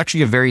 there's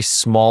actually a very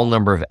small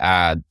number of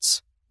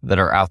ads that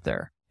are out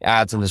there.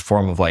 Ads in this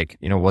form of like,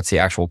 what's the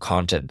actual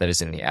content that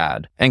is in the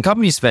ad. And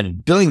companies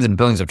spend billions and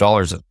billions of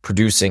dollars of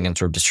producing and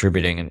sort of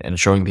distributing and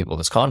showing people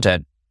this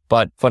content.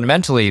 But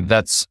fundamentally,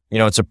 that's,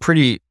 it's a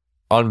pretty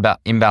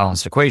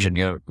imbalanced equation.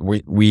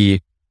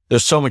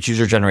 There's so much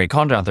user-generated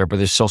content out there, but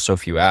there's still so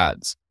few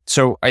ads.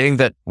 So I think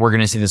that we're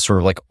going to see this sort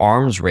of like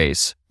arms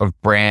race of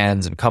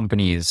brands and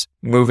companies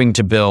moving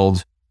to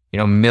build,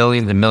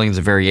 millions and millions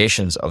of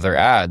variations of their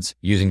ads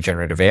using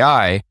generative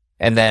AI,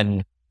 and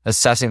then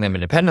assessing them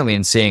independently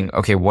and seeing,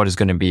 okay, what's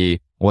going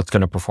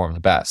to perform the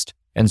best.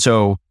 And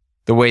so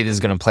the way this is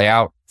going to play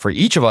out for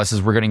each of us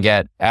is we're going to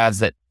get ads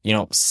that,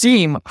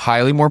 seem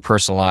highly more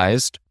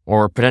personalized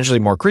or potentially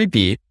more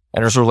creepy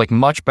and are sort of like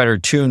much better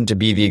tuned to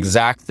be the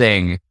exact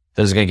thing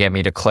that is going to get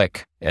me to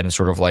click and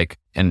sort of like,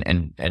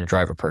 and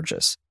drive a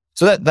purchase.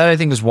 So that I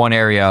think is one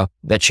area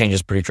that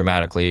changes pretty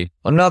dramatically.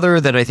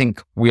 Another that I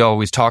think we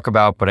always talk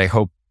about, but I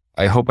hope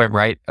I'm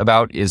right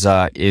about is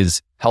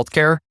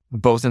healthcare,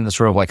 both in the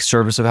sort of like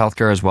service of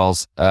healthcare as well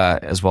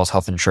as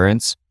health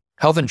insurance.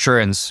 Health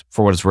insurance,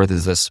 for what it's worth,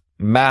 is this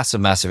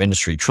massive, massive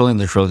industry, trillions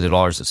and trillions of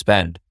dollars to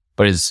spend,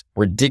 but is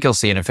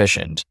ridiculously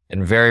inefficient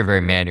and very, very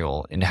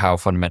manual in how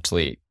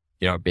fundamentally,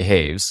 it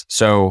behaves.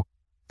 So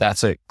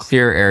that's a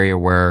clear area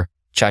where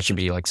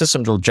ChatGPT like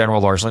systems or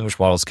general large language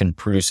models can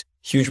produce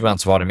huge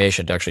amounts of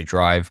automation to actually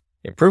drive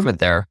improvement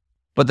there.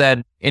 But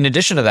then in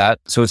addition to that,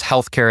 so it's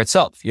healthcare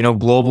itself.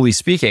 Globally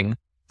speaking,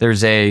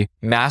 there's a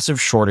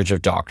massive shortage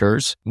of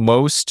doctors.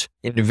 Most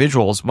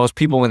individuals, most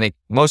people,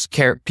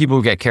 people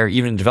who get care,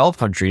 even in developed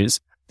countries,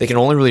 they can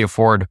only really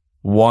afford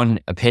one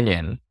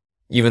opinion,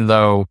 even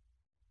though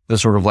the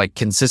sort of like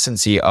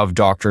consistency of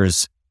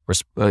doctors,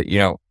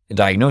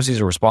 diagnoses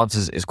or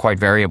responses is quite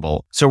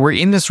variable. So we're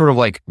in this sort of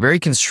like very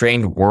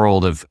constrained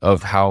world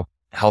of how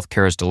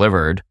healthcare is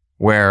delivered,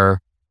 where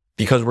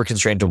because we're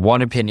constrained to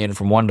one opinion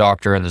from one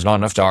doctor and there's not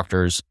enough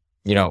doctors,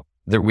 we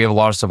have a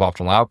lot of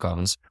suboptimal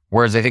outcomes.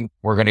 Whereas I think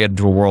we're going to get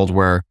into a world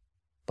where,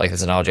 like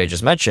this analogy I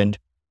just mentioned,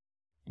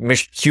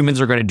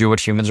 humans are going to do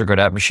what humans are good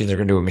at, machines are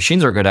going to do what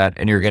machines are good at,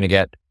 and you're going to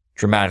get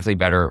dramatically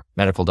better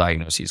medical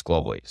diagnoses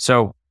globally.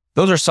 So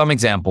those are some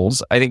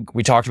examples. I think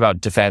we talked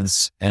about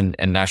defense and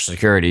national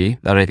security.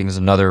 That I think is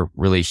another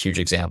really huge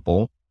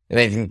example. And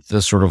I think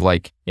the sort of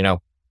like, you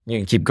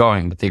can keep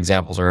going, but the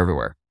examples are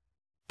everywhere.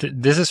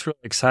 This is really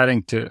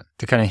exciting to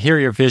kind of hear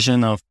your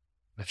vision of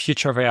the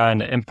future of AI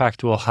and the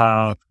impact it will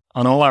have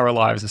on all our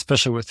lives,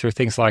 especially through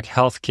things like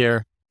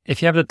healthcare.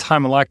 If you have the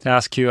time, I'd like to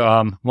ask you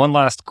one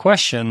last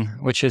question,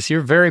 which is,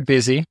 you're very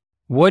busy.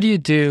 What do you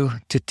do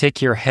to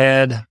take your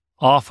head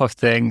off of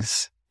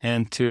things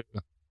and to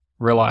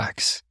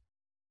relax?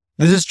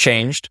 This has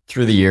changed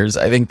through the years.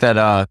 I think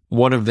that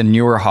one of the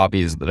newer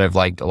hobbies that I've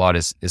liked a lot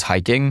is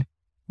hiking,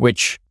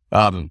 which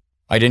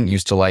I didn't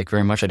used to like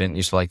very much. I didn't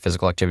used to like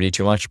physical activity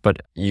too much,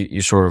 but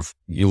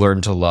you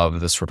learn to love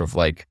this sort of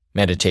like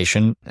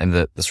meditation and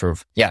the sort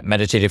of,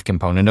 meditative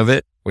component of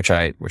it, which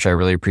I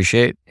really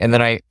appreciate. And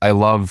then I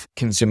love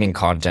consuming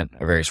content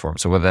of various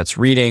forms. So whether that's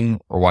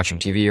reading or watching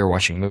TV or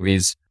watching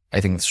movies,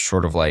 I think it's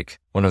sort of like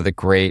one of the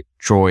great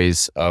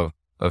joys of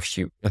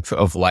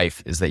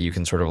life is that you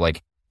can sort of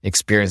like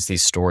experience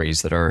these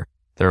stories that are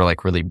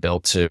like really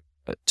built to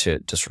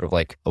sort of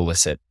like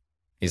elicit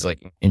these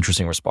like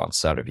interesting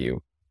responses out of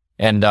you.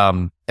 And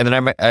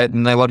then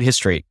I love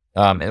history,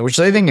 which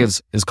I think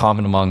is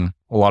common among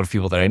a lot of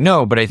people that I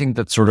know. But I think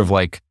that's sort of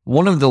like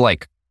one of the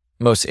like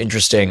most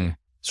interesting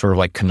sort of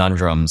like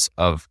conundrums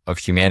of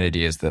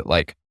humanity is that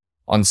like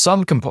on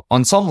some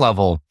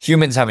level,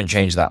 humans haven't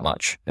changed that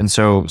much. And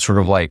so sort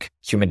of like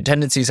human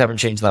tendencies haven't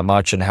changed that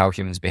much, and how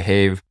humans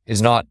behave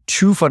is not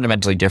too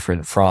fundamentally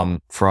different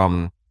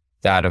from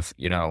that of,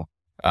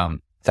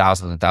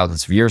 thousands and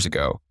thousands of years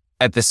ago.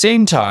 At the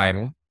same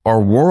time, our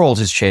world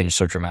has changed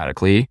so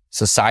dramatically.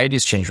 Society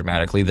has changed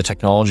dramatically. The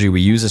technology we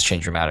use has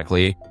changed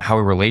dramatically. How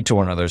we relate to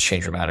one another has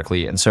changed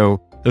dramatically. And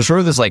so there's sort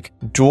of this like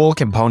dual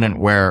component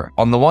where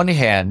on the one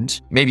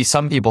hand, maybe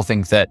some people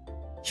think that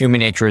human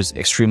nature is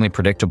extremely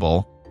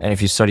predictable. And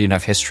if you study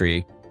enough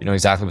history, you know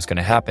exactly what's going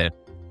to happen.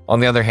 On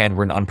the other hand,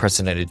 we're in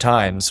unprecedented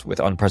times with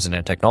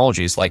unprecedented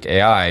technologies like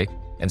AI.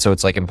 And so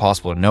it's like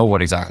impossible to know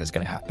what exactly is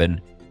going to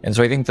happen. And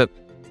so I think that,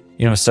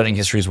 studying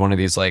history is one of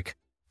these like,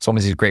 it's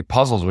almost these great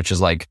puzzles, which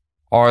is like,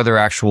 are there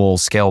actual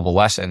scalable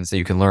lessons that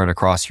you can learn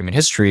across human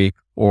history,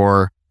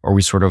 or are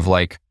we sort of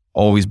like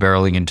always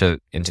barreling into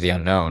the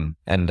unknown?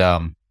 And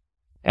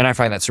I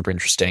find that super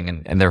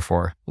interesting, and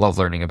therefore love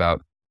learning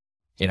about,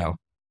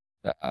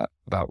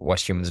 about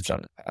what humans have done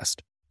in the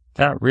past.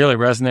 That really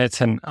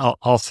resonates. And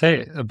I'll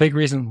say a big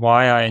reason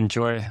why I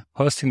enjoy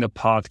hosting the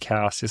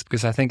podcast is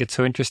because I think it's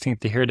so interesting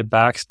to hear the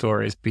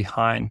backstories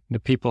behind the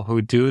people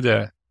who do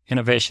the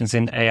innovations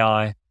in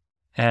AI,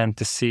 and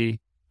to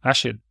see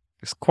actually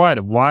there's quite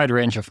a wide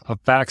range of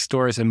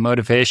backstories and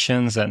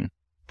motivations and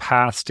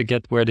paths to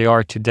get where they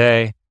are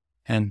today,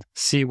 and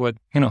see what,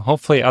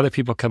 hopefully other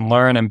people can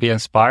learn and be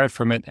inspired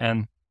from it.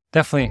 And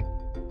definitely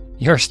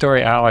your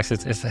story, Alex,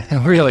 it's a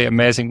really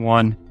amazing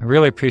one. I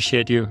really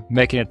appreciate you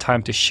making the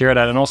time to share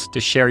that, and also to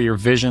share your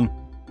vision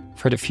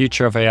for the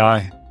future of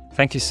AI.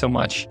 Thank you so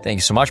much. Thank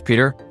you so much,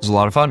 Peter. It was a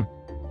lot of fun.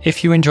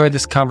 If you enjoyed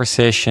this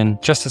conversation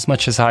just as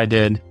much as I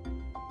did,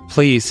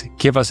 please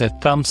give us a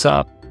thumbs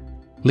up,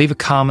 leave a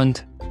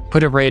comment,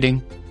 put a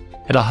rating.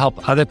 It'll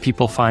help other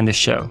people find the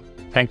show.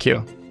 Thank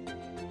you.